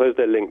 I suppose,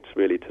 they're linked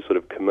really to sort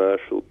of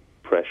commercial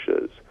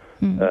pressures.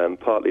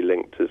 Partly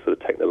linked to sort of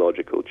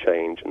technological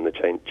change and the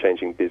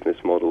changing business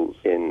models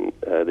in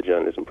the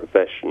journalism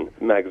profession.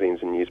 Magazines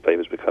and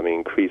newspapers becoming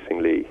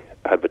increasingly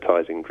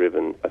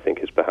advertising-driven, I think,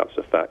 is perhaps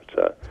a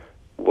factor.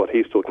 What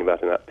he's talking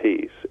about in that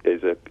piece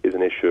is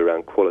an issue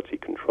around quality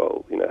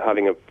control.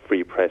 Having a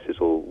free press is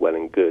all well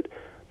and good,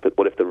 but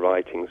what if the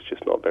writing's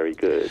just not very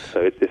good? So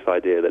it's this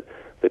idea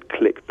that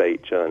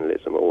clickbait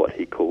journalism, or what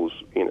he calls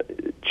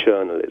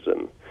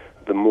journalism,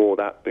 the more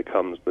that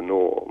becomes the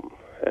norm,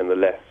 and the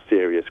less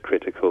serious,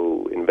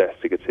 critical,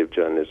 investigative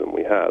journalism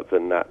we have,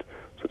 then that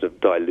sort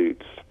of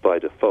dilutes by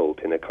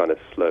default in a kind of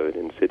slow and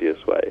insidious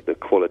way the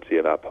quality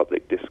of our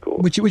public discourse.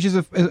 Which is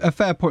a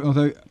fair point,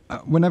 although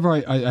whenever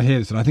I hear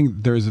this, and I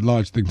think there is a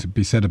large thing to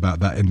be said about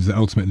that, is that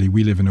ultimately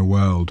we live in a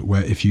world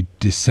where if you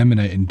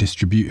disseminate and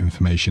distribute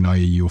information, i.e.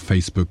 your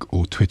Facebook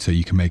or Twitter,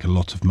 you can make a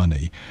lot of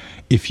money.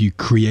 If you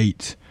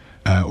create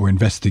or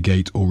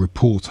investigate or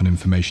report on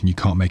information, you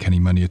can't make any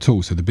money at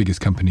all. So the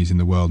biggest companies in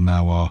the world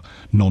now are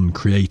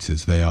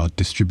non-creators, they are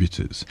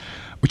distributors,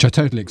 which I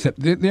totally accept.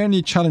 The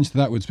only challenge to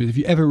that would be, if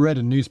you ever read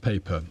a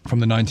newspaper from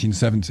the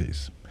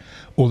 1970s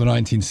or the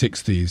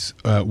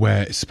 1960s,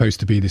 where it's supposed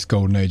to be this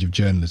golden age of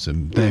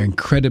journalism, they're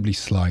incredibly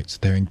slight,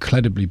 they're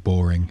incredibly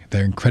boring,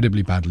 they're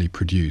incredibly badly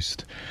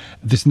produced.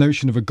 This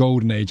notion of a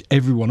golden age,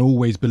 everyone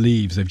always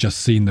believes they've just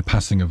seen the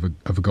passing of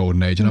a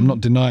golden age, and I'm not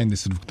denying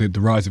this sort of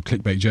the rise of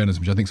clickbait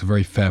journalism, which I think is a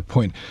very fair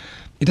point.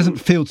 It doesn't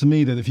feel to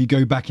me that if you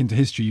go back into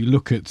history, you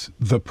look at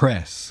the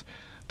press,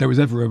 there was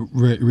ever a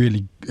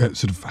really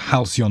sort of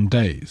halcyon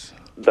days.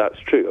 That's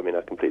true. I mean,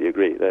 I completely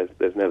agree.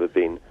 There's never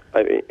been.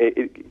 I mean,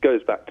 it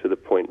goes back to the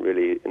point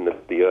really in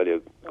the earlier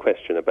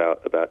question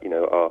about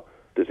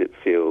does it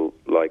feel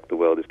like the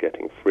world is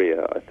getting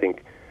freer? I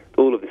think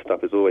all of this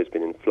stuff has always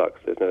been in flux.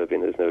 There's never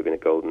been a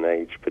golden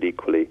age, but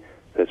equally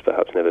there's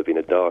perhaps never been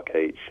a dark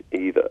age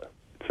either.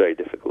 It's very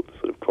difficult to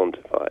sort of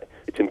quantify.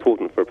 It's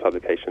important for a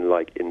publication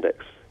like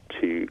Index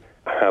to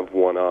have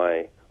one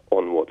eye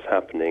on what's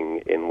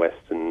happening in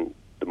Western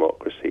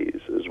democracies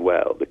as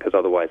well, because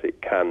otherwise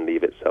it can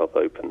leave itself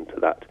open to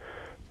that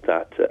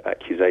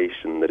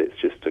accusation that it's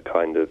just a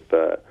kind of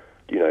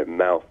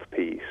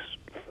mouthpiece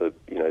for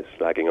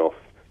slagging off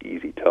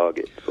easy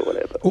targets or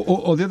whatever.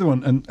 Or the other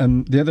one,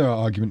 and the other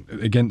argument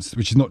against,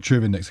 which is not true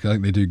of Index, because I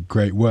think they do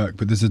great work,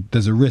 but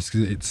there's a risk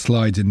that it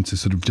slides into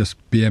sort of just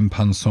bien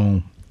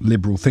pensant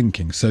liberal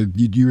thinking. So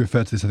you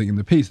refer to this, I think, in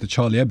the piece, the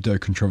Charlie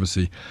Hebdo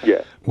controversy,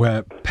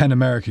 where PEN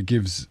America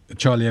gives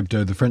Charlie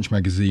Hebdo, the French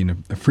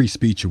magazine, a free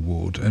speech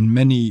award, and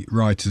many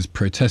writers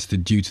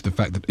protested due to the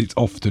fact that it's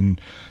often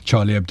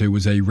Charlie Hebdo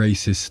was a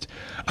racist,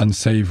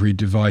 unsavoury,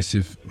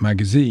 divisive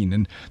magazine.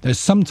 And there's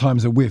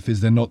sometimes a whiff,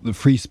 is there not, that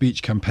free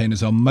speech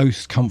campaigners are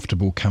most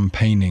comfortable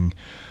campaigning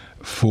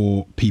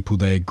for people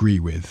they agree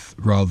with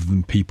rather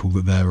than people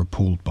that they're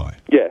appalled by.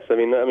 Yes, I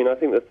mean, I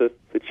think that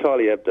the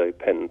Charlie Hebdo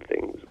PEN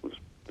thing was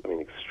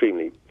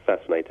extremely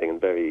fascinating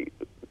and very,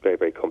 very,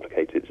 very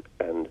complicated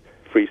and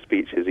free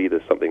speech is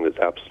either something that's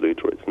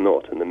absolute or it's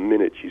not. And the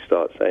minute you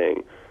start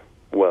saying,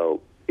 well,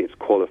 it's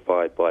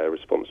qualified by a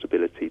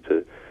responsibility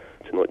to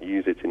not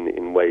use it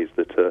in ways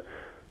that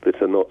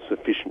are not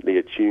sufficiently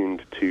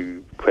attuned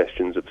to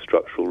questions of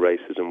structural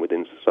racism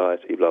within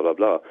society, blah, blah,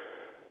 blah,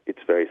 it's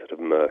very sort of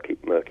murky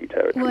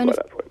territory by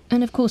that point.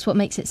 And of course, what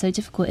makes it so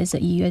difficult is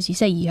that you, as you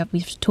say,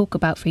 we talk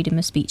about freedom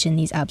of speech in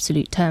these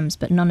absolute terms,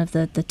 but none of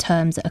the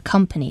terms that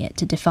accompany it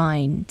to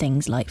define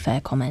things like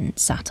fair comment,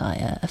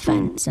 satire,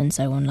 offence, and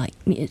so on,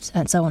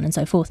 and so on and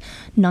so forth.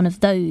 None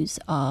of those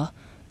are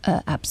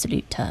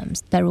absolute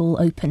terms. They're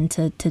all open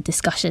to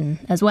discussion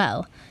as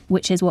well,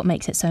 which is what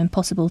makes it so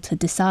impossible to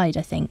decide,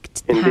 I think,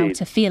 how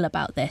to feel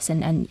about this.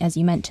 And as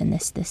you mentioned,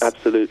 this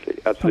absolutely.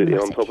 On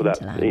top of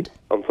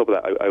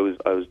that, I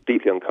was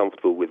deeply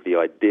uncomfortable with the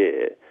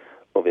idea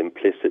of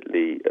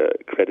implicitly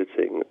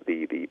crediting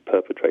the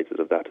perpetrators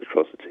of that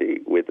atrocity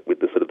with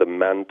the sort of the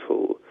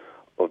mantle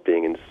of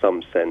being, in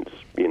some sense,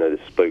 the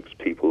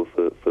spokespeople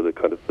for the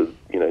kind of the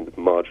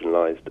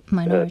marginalised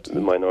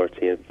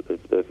minority of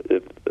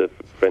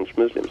French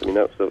Muslims. I mean,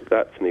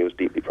 that to me was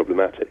deeply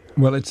problematic.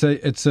 Well, it's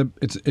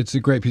a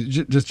great piece.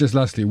 Just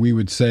lastly, we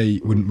would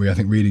say, wouldn't we? I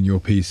think reading your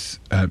piece,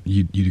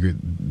 you'd agree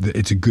that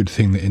it's a good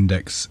thing that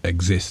Index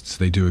exists.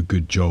 They do a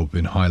good job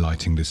in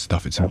highlighting this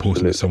stuff. It's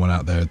important there's someone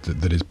out there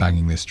that is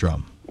banging this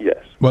drum.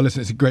 Yes. Well,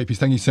 listen, it's a great piece.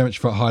 Thank you so much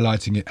for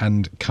highlighting it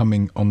and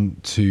coming on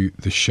to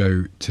the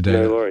show today.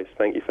 No worries.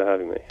 Thank you for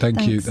having me.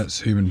 Thanks. You.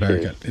 That's Houman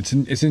Berrikat.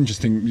 It's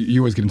interesting.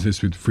 You always get into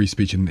this with free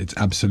speech and its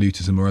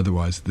absolutism or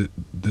otherwise. The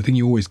thing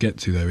you always get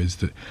to, though, is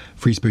that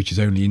free speech is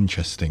only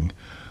interesting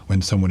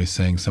when someone is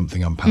saying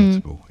something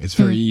unpalatable. It's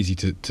very easy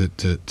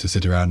to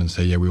sit around and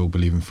say, yeah, we all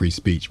believe in free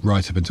speech,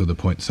 right up until the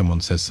point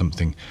someone says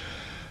something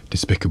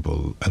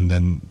despicable, and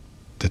then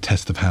the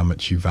test of how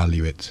much you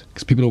value it.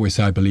 Because people always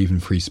say, I believe in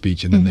free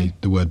speech, and then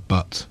the word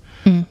but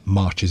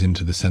marches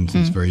into the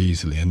sentence very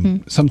easily.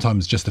 And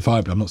sometimes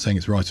justifiably. I'm not saying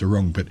it's right or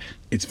wrong, but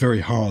it's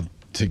very hard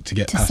to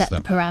get past that. To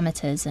set the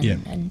parameters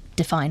and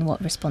define what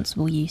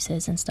responsible use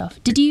is and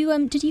stuff. Did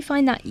you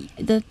find that,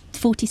 the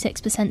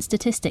 46%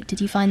 statistic,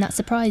 did you find that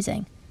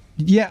surprising?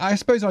 Yeah, I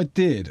suppose I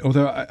did.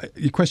 Although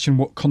you question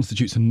what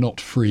constitutes a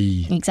not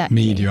free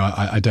media.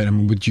 I don't know. I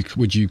mean,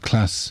 would you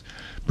class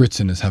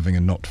Britain as having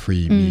a not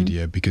free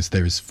media because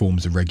there is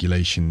forms of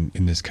regulation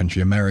in this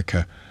country?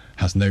 America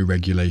has no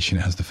regulation.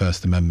 It has the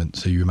First Amendment,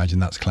 so you imagine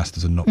that's classed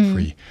as a not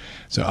free.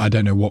 So I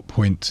don't know what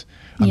point.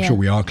 I'm sure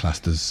we are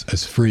classed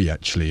as free,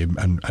 actually,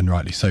 and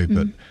rightly so.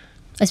 But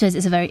I suppose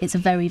it's a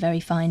very very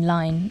fine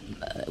line.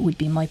 Would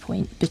be my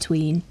point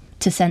between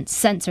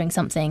censoring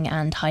something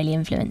and highly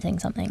influencing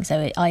something.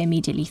 So I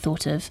immediately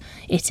thought of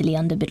Italy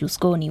under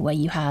Berlusconi, where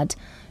you had,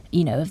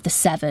 of the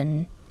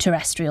 7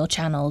 terrestrial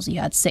channels,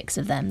 you had 6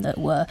 of them that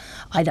were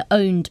either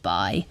owned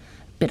by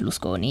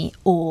Berlusconi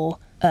or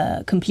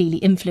completely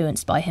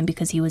influenced by him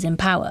because he was in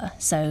power.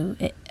 So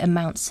it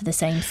amounts to the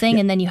same thing.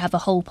 And then you have a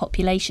whole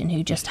population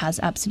who just has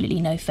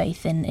absolutely no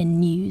faith in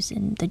news,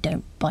 and they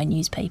don't buy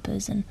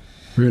newspapers and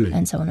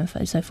so on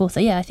and so forth. So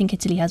yeah, I think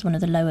Italy has one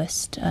of the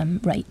lowest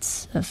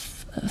rates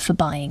for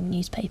buying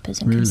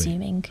newspapers and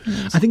consuming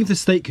news. I think if the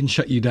state can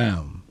shut you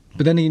down,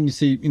 but then you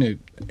see,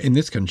 in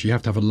this country you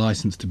have to have a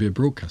licence to be a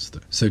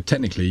broadcaster. So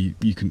technically,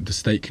 the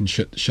state can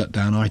shut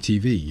down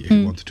ITV if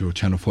it wanted to, or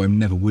Channel 4.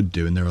 Never would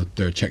do, and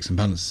there are checks and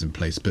balances in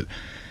place. But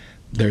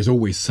there is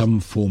always some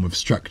form of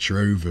structure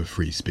over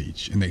free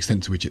speech, and the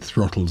extent to which it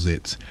throttles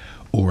it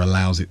or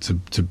allows it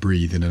to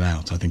breathe in and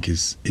out, I think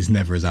is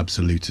never as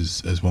absolute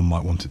as one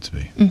might want it to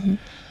be.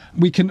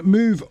 We can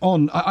move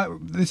on.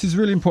 This is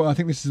really important. I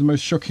think this is the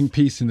most shocking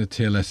piece in the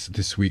TLS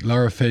this week.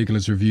 Lara Fagel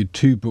has reviewed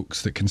 2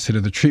 books that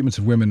consider the treatment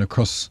of women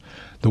across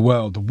the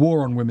world. The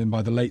War on Women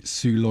by the late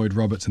Sue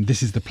Lloyd-Roberts and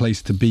This is the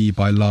Place to Be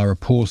by Lara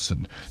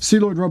Pawson. Sue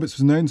Lloyd-Roberts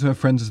was known to her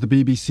friends as the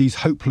BBC's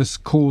hopeless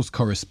cause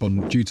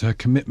correspondent due to her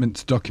commitment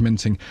to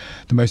documenting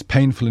the most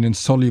painful and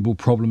insoluble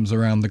problems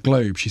around the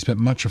globe. She spent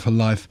much of her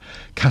life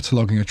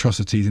cataloguing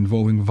atrocities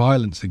involving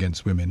violence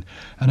against women,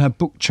 and her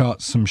book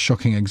charts some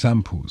shocking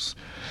examples.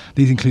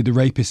 These include the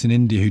rapists in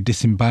India who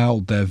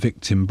disemboweled their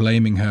victim,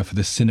 blaming her for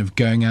the sin of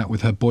going out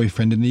with her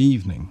boyfriend in the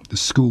evening, the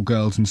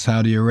schoolgirls in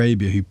Saudi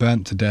Arabia who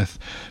burnt to death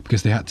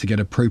because they had to get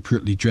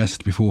appropriately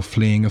dressed before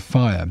fleeing a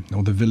fire,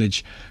 or the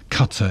village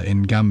cutter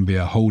in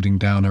Gambia holding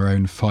down her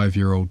own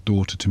 5-year-old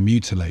daughter to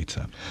mutilate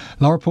her.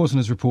 Lara Pawson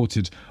has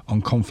reported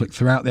on conflict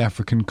throughout the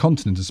African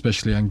continent,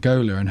 especially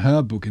Angola, and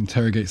her book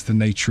interrogates the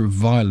nature of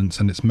violence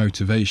and its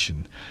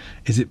motivation.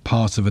 Is it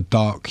part of a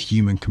dark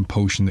human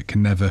compulsion that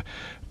can never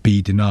be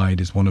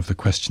denied, is one of the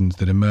questions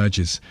that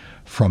emerges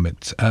from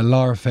it.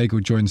 Lara Fagel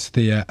joins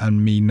Thea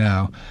and me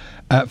now.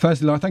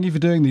 Firstly, Lara, thank you for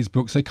doing these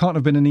books. They can't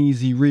have been an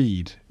easy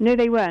read. No,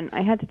 they weren't.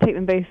 I had to take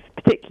them both,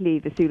 particularly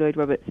the Sue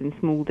Lloyd-Roberts, in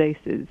small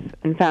doses,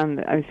 and found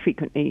that I was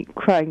frequently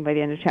crying by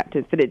the end of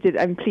chapters. But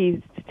I'm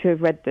pleased to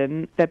have read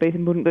them. They're both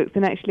important books,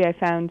 and actually I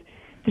found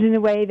that in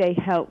a way they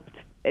helped.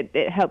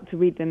 It helped to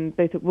read them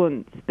both at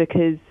once,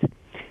 because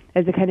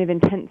there's a kind of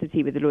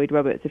intensity with the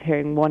Lloyd-Roberts of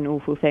hearing one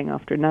awful thing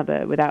after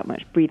another without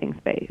much breathing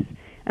space.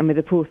 And with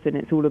the Pawson,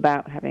 it's all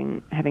about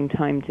having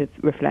time to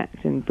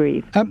reflect and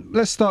breathe.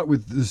 Let's start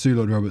with the Sue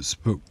Lloyd-Roberts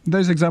book.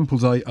 Those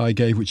examples I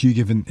gave, which you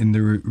give in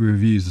the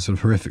reviews, the sort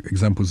of horrific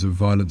examples of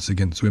violence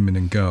against women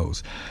and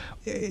girls.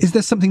 Is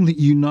there something that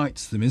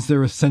unites them? Is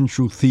there a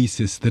central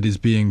thesis that is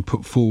being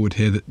put forward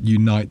here that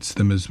unites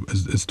them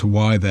as to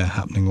why they're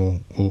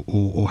happening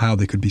or how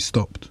they could be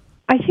stopped?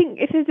 I think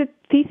if there's a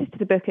thesis to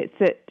the book, it's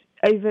that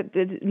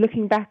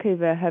looking back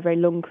over her very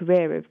long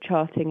career of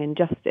charting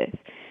injustice,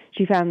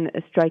 she found that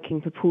a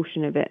striking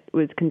proportion of it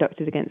was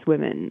conducted against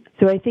women.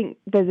 So I think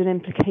there's an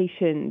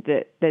implication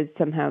that there's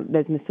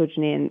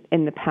misogyny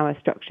in the power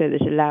structure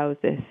that allows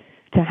this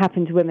to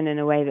happen to women in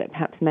a way that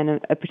perhaps men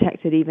are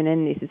protected even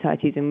in these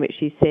societies in which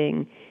she's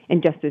seeing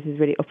injustice is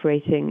really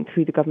operating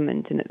through the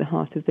government and at the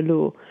heart of the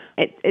law.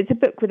 It's a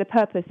book with a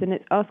purpose, and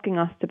it's asking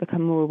us to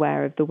become more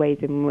aware of the ways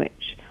in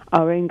which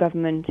our own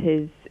government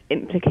is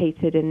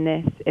implicated in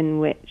this, in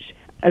which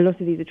a lot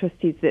of these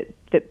atrocities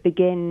that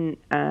begin,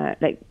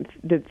 like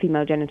the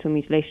female genital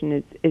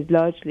mutilation, is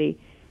largely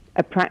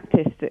a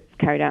practice that's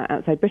carried out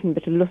outside Britain,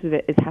 but a lot of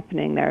it is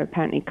happening. There are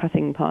apparently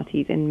cutting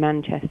parties in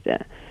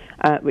Manchester,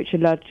 which are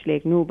largely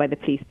ignored by the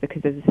police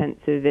because there's a sense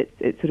of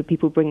it's sort of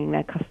people bringing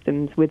their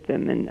customs with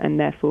them, and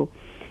therefore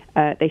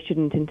they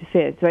shouldn't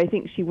interfere. So I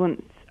think she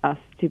wants us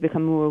to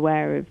become more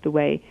aware of the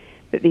way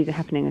that these are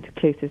happening and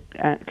closer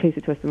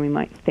to us than we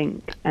might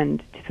think,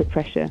 and to put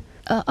pressure.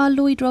 Are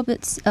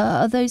Lloyd-Roberts,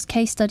 are those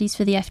case studies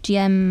for the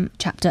FGM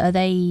chapter, are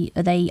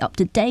they up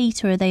to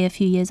date, or are they a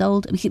few years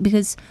old?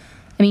 Because,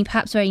 I mean,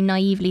 perhaps very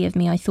naively of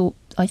me, I thought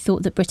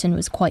that Britain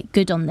was quite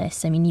good on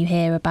this. I mean, you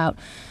hear about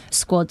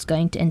squads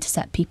going to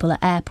intercept people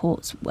at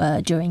airports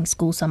during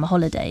school summer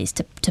holidays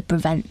to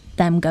prevent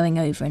them going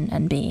over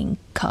and being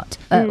cut.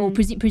 Or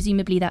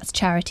presumably that's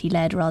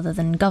charity-led rather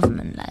than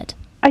government-led.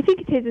 I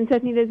think it is, and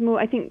certainly there's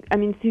more.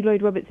 Sue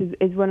Lloyd-Roberts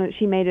is one.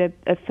 She made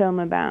a film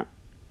about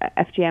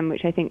FGM,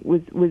 which I think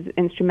was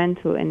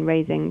instrumental in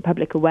raising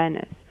public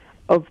awareness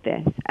of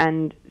this,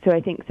 and so I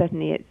think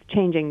certainly it's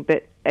changing,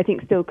 but I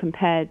think still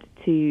compared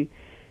to,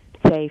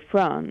 say,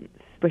 France,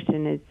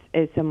 Britain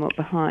is somewhat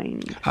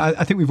behind.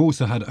 I think we've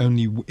also had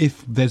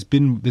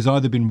there's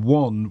either been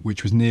one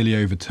which was nearly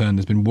overturned,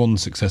 there's been one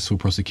successful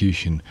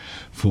prosecution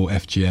for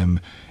FGM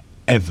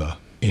ever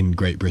in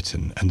Great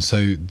Britain. And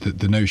so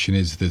the notion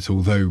is that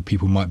although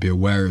people might be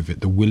aware of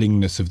it, the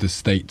willingness of the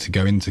state to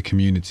go into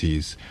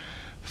communities,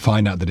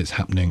 find out that it's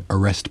happening,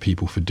 arrest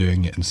people for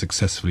doing it and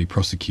successfully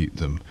prosecute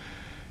them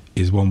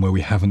is one where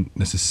we haven't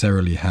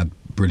necessarily had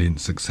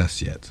brilliant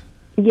success yet.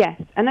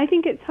 Yes, and I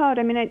think it's hard.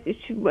 I mean,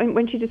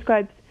 when she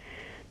describes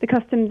the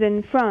customs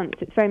in France,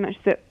 it's very much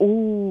that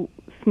all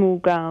small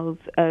girls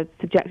are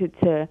subjected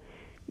to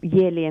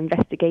yearly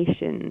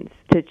investigations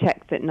to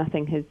check that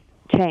nothing has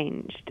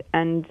changed.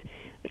 And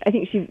I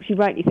think she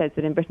rightly says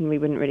that in Britain we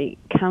wouldn't really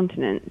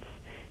countenance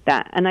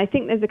that. And I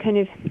think there's a kind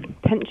of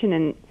tension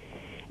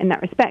in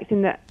that respect,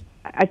 in that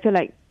I feel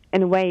like,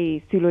 in a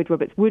way, Sue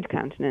Lloyd-Roberts would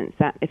countenance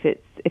that if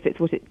it's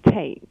what it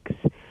takes.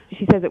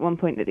 She says at one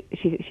point that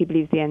she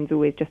believes the ends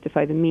always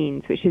justify the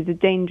means, which is a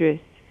dangerous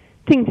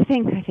thing to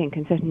think, I think,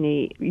 and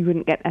certainly you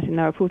wouldn't get that in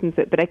Lara Porton's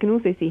book. But I can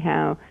also see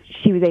how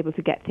she was able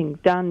to get things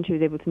done, she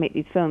was able to make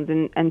these films,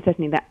 and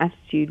certainly that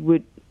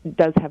attitude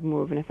does have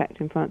more of an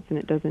effect in France than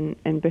it does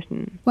in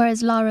Britain.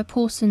 Whereas Lara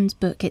Porton's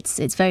book,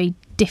 it's very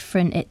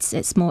different,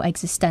 it's more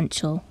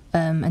existential,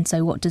 and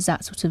so what does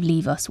that sort of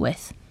leave us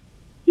with?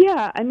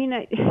 Yeah, I mean,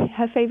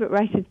 her favourite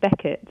writer is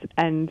Beckett,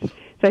 and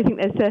so I think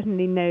there's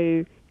certainly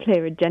no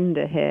clear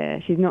agenda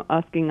here. She's not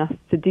asking us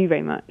to do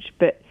very much,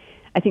 but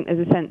I think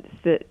there's a sense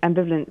that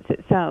ambivalence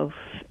itself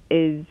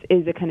is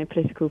a kind of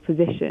political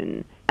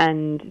position,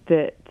 and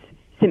that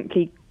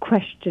simply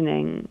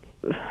questioning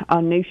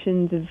our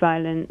notions of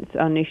violence,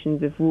 our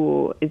notions of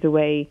war, is a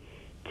way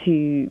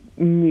to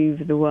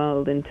move the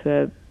world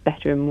into a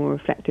better and more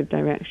reflective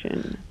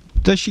direction.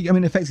 Does she, I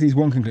mean, effectively is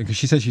one conclusion, because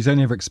she says she's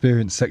only ever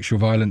experienced sexual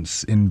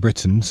violence in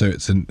Britain, so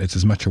it's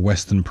as much a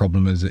Western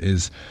problem as it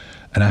is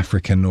an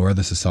African or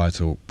other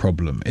societal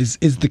problem. Is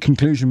the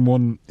conclusion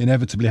one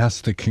inevitably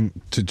has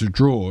to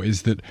draw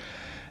is that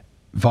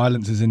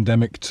violence is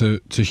endemic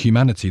to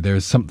humanity? There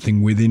is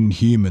something within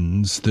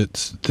humans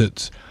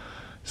that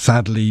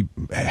sadly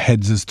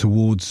heads us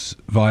towards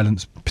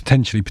violence,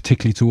 potentially,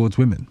 particularly towards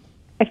women.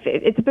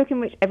 It's a book in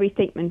which every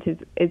statement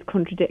is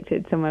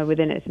contradicted somewhere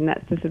within it, and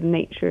that's the sort of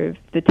nature of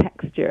the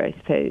texture, I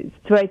suppose.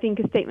 So I think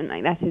a statement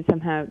like that is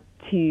somehow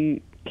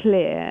too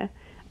clear,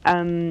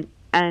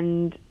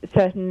 and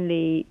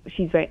certainly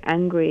she's very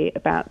angry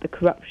about the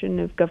corruption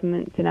of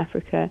governments in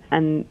Africa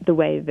and the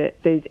way that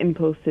those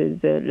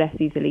impulses are less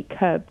easily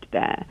curbed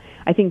there.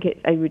 I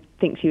would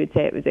think she would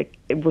say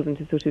it wasn't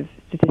a sort of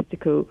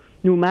statistical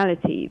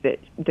normality that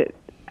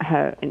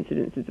her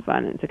incidences of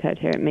violence occurred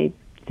here. It may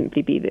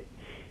simply be that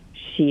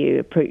she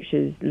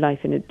approaches life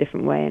in a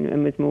different way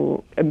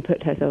and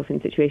put herself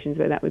in situations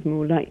where that was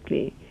more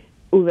likely.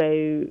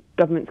 Although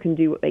governments can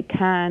do what they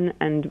can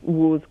and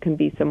wars can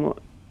be somewhat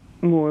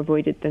more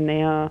avoided than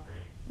they are,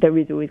 there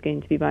is always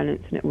going to be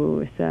violence and it will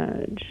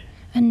resurge.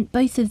 And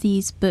both of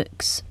these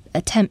books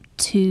attempt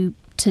to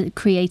to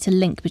create a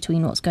link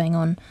between what's going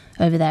on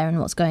over there and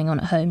what's going on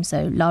at home.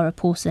 So Lara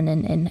Pawson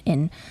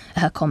in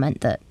her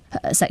comment that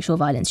sexual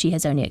violence she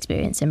has only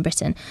experienced in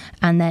Britain,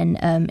 and then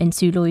in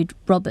Sue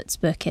Lloyd-Roberts'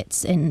 book,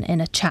 it's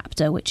in a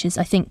chapter which is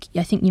I think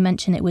you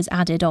mentioned it was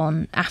added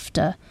on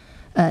after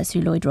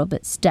Sue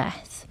Lloyd-Roberts'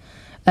 death,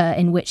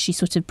 in which she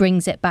sort of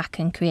brings it back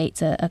and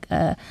creates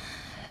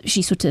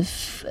she sort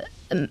of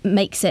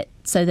makes it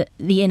so that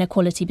the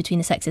inequality between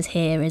the sexes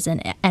here is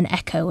an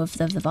echo of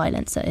the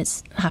violence that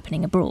is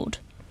happening abroad.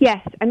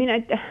 Yes, I mean,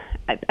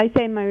 I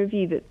say in my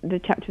review that the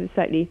chapter was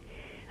slightly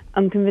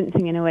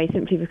unconvincing in a way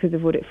simply because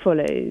of what it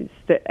follows,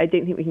 that I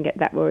don't think we can get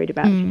that worried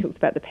about. She talks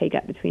about the pay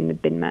gap between the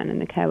bin man and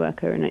the care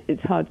worker, and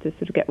it's hard to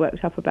sort of get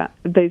worked up about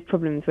those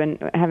problems when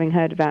having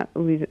heard about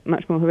all these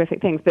much more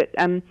horrific things. But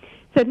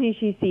certainly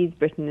she sees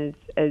Britain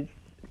as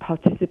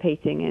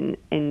participating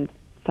in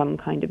some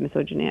kind of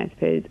misogyny, I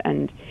suppose,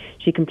 and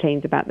she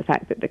complains about the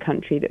fact that the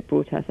country that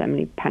brought us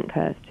Emily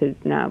Pankhurst has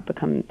now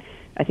become,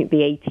 I think, the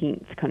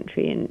 18th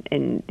country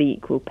in the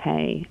equal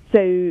pay.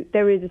 So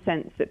there is a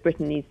sense that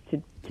Britain needs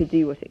to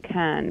do what it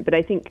can, but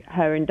I think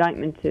her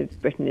indictment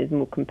of Britain is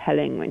more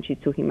compelling when she's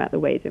talking about the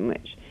ways in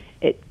which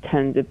it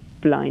turns a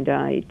blind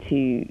eye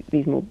to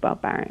these more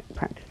barbaric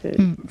practices.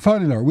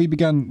 Finally, Laura, we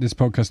began this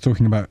podcast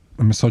talking about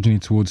misogyny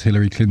towards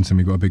Hillary Clinton.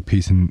 We got a big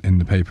piece in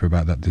the paper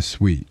about that this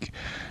week.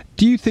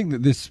 Do you think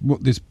that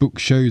what this book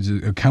shows,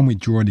 or can we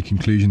draw any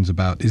conclusions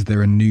about, is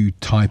there a new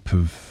type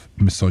of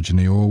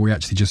misogyny, or are we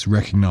actually just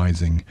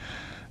recognising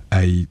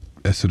a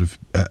sort of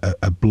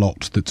a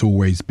blot that's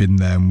always been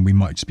there, and we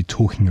might just be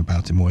talking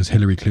about it more, as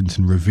Hillary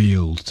Clinton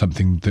revealed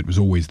something that was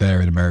always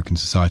there in American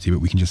society, but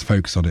we can just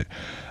focus on it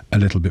a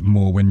little bit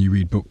more? When you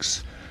read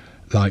books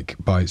like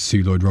by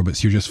Sue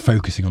Lloyd-Roberts, you're just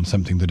focusing on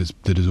something that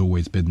has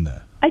always been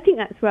there. I think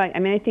that's right. I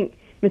mean, I think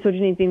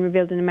misogyny has been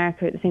revealed in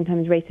America at the same time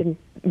as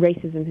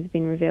racism has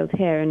been revealed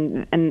here,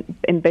 and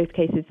in both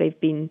cases they've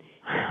been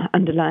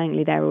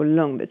underlyingly there all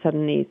along, but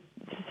suddenly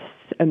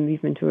a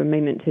movement or a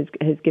moment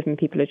has given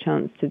people a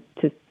chance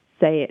to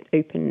say it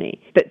openly.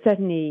 But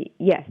certainly,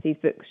 yes, these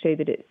books show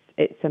that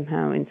it's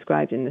somehow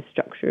inscribed in the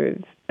structure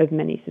of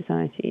many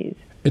societies.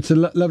 It's a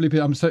lovely piece.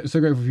 I'm so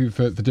grateful for you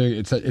for doing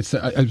it. It was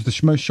the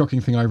most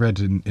shocking thing I read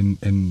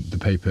in the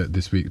paper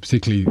this week,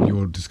 particularly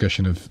your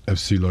discussion of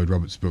Sue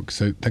Lloyd-Roberts' book.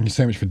 So thank you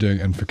so much for doing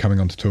it and for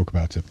coming on to talk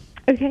about it.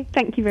 Okay,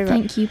 thank you very much.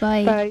 Thank you,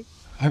 bye. Bye.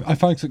 I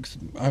find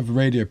I have a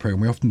radio programme.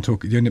 We often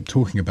you end up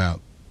talking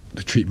about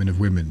the treatment of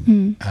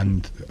women.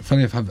 And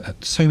funny enough, I've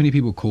had so many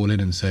people call in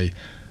and say,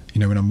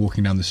 when I'm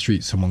walking down the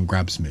street, someone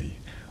grabs me.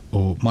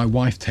 Or my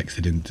wife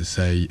texted in to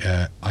say,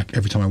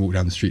 every time I walk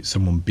down the street,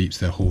 someone beeps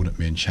their horn at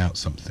me and shouts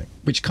something.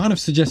 Which kind of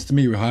suggests to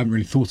me, I haven't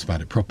really thought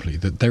about it properly,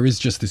 that there is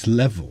just this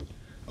level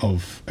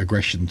of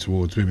aggression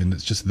towards women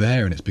that's just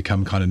there, and it's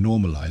become kind of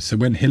normalised. So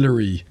when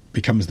Hillary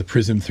becomes the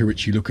prism through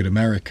which you look at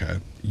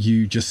America,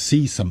 you just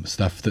see some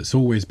stuff that's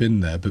always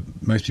been there, but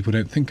most people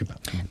don't think about.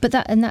 But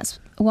that's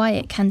why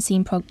it can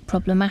seem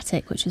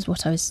problematic, which is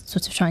what I was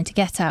sort of trying to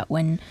get at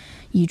when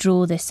you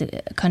draw this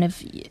kind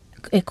of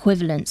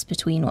equivalence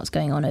between what's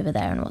going on over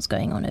there and what's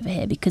going on over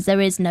here, because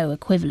there is no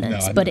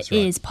equivalence, but it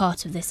is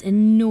part of this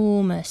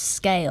enormous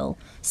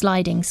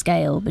sliding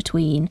scale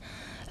between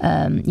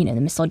the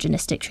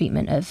misogynistic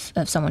treatment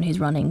of someone who's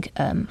running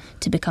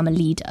to become a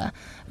leader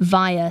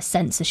via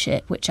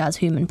censorship, which, as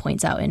Human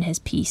points out in his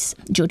piece,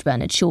 George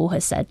Bernard Shaw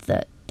has said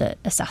that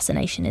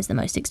assassination is the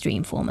most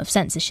extreme form of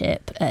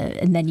censorship,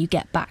 and then you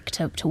get back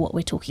to what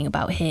we're talking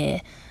about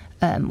here,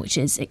 which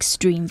is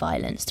extreme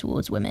violence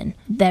towards women.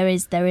 There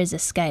is a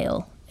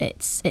scale.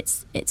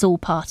 It's all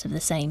part of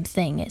the same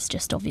thing. It's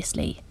just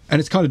obviously, and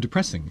it's kind of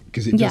depressing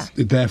because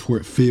therefore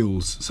it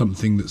feels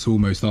something that's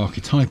almost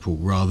archetypal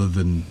rather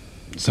than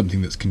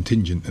something that's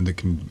contingent and that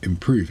can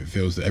improve. It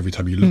feels that every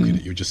time you look at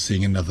it, you're just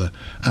seeing another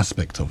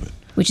aspect of it.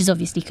 Which is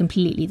obviously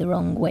completely the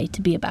wrong way to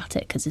be about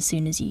it, because as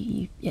soon as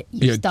you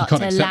start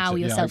to allow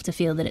yourself to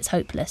feel that it's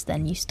hopeless,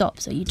 then you stop.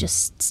 So you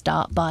just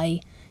start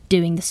by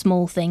doing the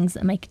small things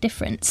that make a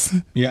difference.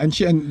 Yeah,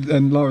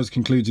 and Laura's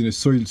concludes,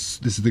 this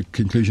is the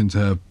conclusion to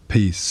her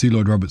piece. Sue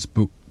Lloyd-Roberts'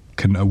 book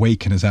can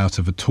awaken us out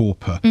of a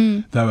torpor.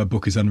 Though a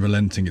book is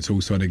unrelenting, it's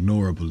also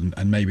unignorable,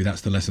 and maybe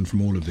that's the lesson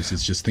from all of this,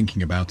 is just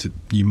thinking about it,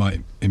 you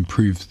might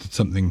improve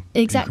something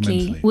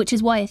exactly, which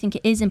is why I think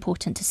it is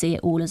important to see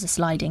it all as a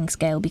sliding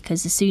scale,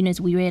 because as soon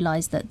as we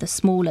realise that the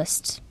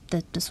smallest,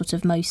 the sort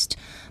of most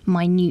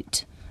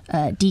minute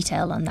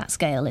detail on that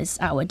scale is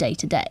our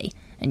day-to-day,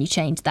 and you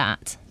change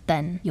that,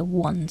 then you're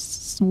one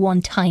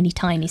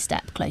tiny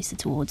step closer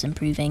towards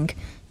improving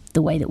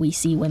the way that we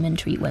see women,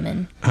 treat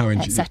women,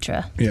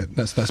 etc. Yeah,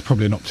 that's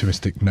probably an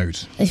optimistic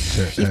note.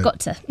 You've got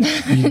to.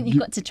 You've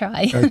got to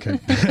try. Okay,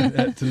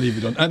 to leave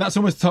it on. And that's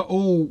almost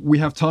all we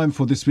have time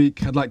for this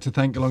week. I'd like to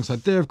thank,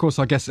 alongside there, of course,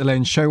 our guests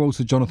Elaine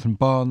Showalter, Jonathan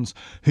Barnes,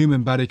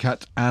 Human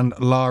Badikat and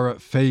Lara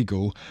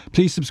Fagel.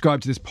 Please subscribe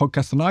to this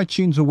podcast on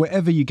iTunes or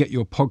wherever you get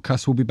your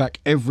podcasts. We'll be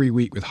back every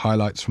week with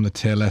highlights from the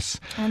TLS.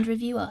 And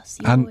review us.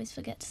 You always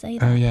forget to say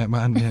that. Oh,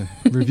 yeah.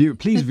 Review.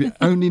 Please,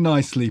 only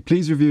nicely.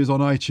 Please review us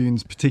on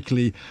iTunes,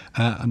 particularly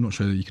I'm not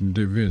sure that you can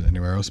do reviews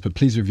anywhere else, but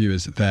please review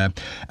us there.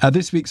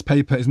 This week's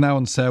paper is now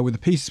on sale with the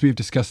pieces we've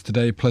discussed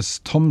today, plus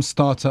Tom's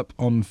startup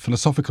on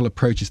philosophical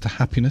approaches to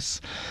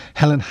happiness,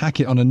 Helen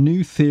Hackett on a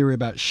new theory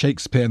about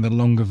Shakespeare and the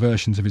longer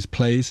versions of his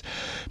plays,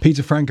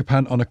 Peter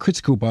Frankopan on a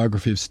critical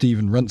biography of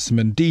Stephen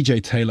Runciman,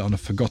 DJ Taylor on a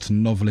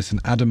forgotten novelist,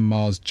 and Adam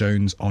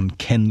Mars-Jones on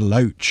Ken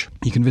Loach.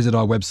 You can visit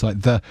our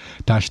website,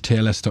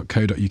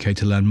 the-tls.co.uk,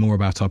 to learn more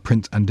about our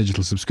print and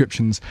digital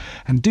subscriptions,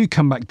 and do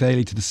come back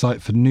daily to the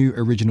site for new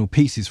original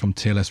pieces from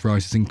TLS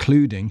writers,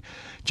 including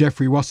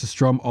Jeffrey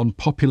Wasserstrom on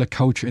popular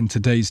culture in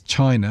today's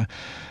China,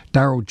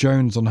 Daryl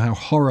Jones on how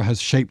horror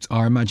has shaped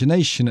our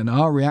imagination, and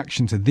our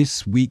reaction to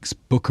this week's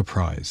Booker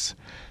Prize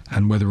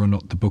and whether or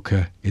not the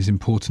Booker is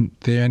important.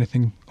 Thea,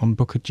 anything on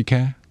Booker? Do you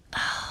care?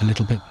 A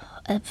little bit?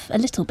 A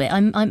little bit.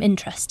 I'm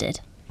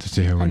interested. To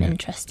see how I'm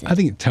interested. I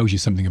think it tells you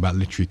something about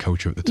literary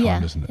culture at the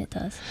time, doesn't it? Yeah, it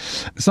does.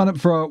 Sign up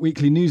for our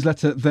weekly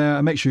newsletter there,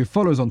 and make sure you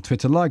follow us on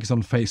Twitter, like us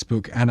on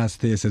Facebook, and as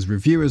Thea says,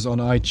 review us on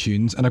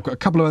iTunes. And I've got a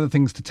couple of other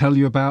things to tell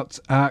you about.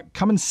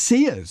 Come and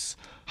see us.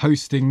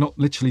 Hosting, not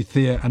literally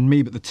Thea and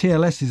me, but the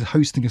TLS is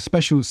hosting a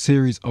special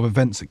series of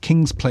events at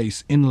King's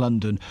Place in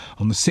London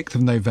on the 6th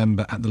of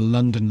November at the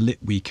London Lit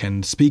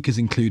Weekend. Speakers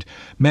include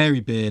Mary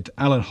Beard,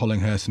 Alan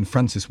Hollinghurst and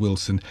Francis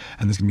Wilson,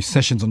 and there's going to be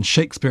sessions on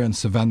Shakespeare and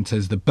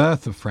Cervantes, the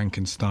birth of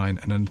Frankenstein,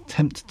 and an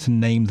attempt to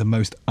name the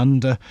most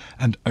under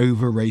and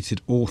overrated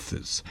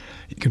authors.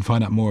 You can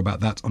find out more about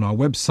that on our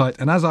website,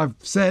 and as I've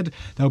said,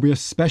 there'll be a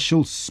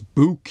special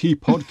spooky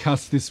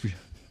podcast this week.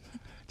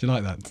 Do you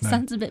like that? No.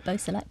 Sounds a bit Bo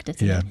Selector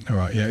to me. Yeah, all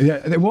right.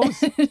 Yeah, it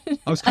was.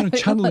 I was kind of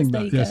channeling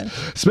that. Yes.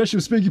 Special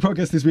spooky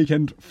podcast this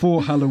weekend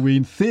for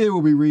Halloween. Thea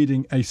will be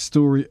reading a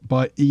story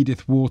by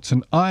Edith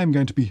Wharton. I am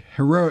going to be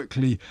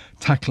heroically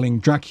tackling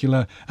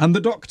Dracula, and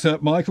the Doctor,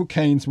 Michael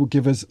Keynes, will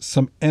give us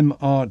some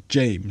M.R.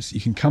 James. You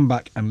can come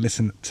back and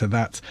listen to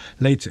that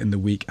later in the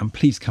week, and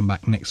please come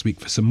back next week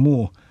for some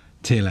more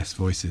TLS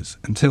voices.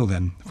 Until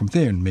then, from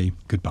Thea and me,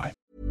 goodbye.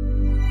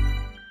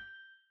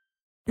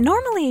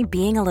 Normally,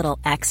 being a little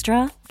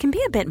extra can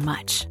be a bit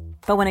much,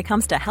 but when it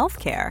comes to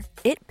healthcare,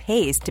 it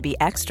pays to be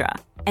extra.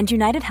 And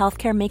United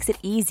Healthcare makes it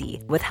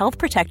easy with Health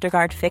Protector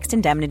Guard fixed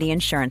indemnity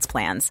insurance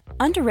plans.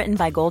 Underwritten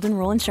by Golden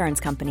Rule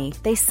Insurance Company,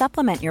 they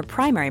supplement your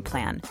primary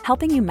plan,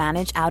 helping you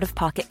manage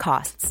out-of-pocket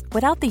costs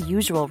without the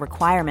usual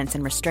requirements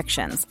and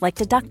restrictions like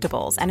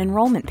deductibles and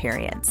enrollment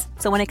periods.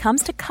 So when it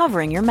comes to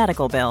covering your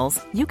medical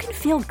bills, you can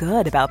feel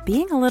good about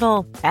being a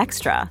little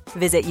extra.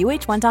 Visit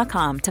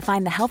uh1.com to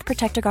find the Health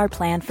Protector Guard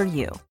plan for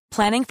you.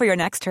 Planning for your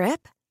next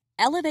trip?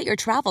 Elevate your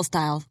travel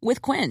style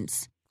with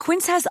Quince.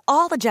 Quince has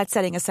all the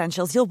jet-setting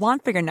essentials you'll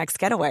want for your next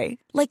getaway,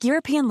 like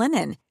European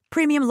linen,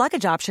 premium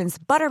luggage options,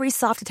 buttery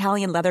soft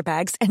Italian leather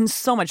bags, and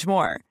so much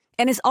more.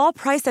 And is all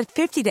priced at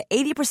 50 to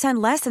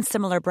 80% less than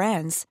similar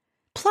brands.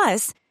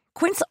 Plus,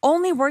 Quince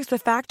only works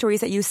with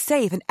factories that use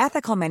safe and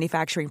ethical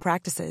manufacturing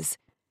practices.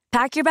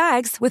 Pack your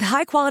bags with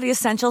high-quality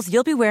essentials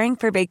you'll be wearing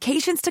for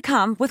vacations to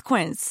come with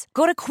Quince.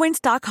 Go to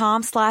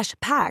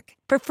quince.com/pack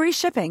for free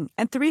shipping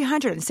and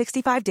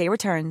 365-day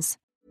returns.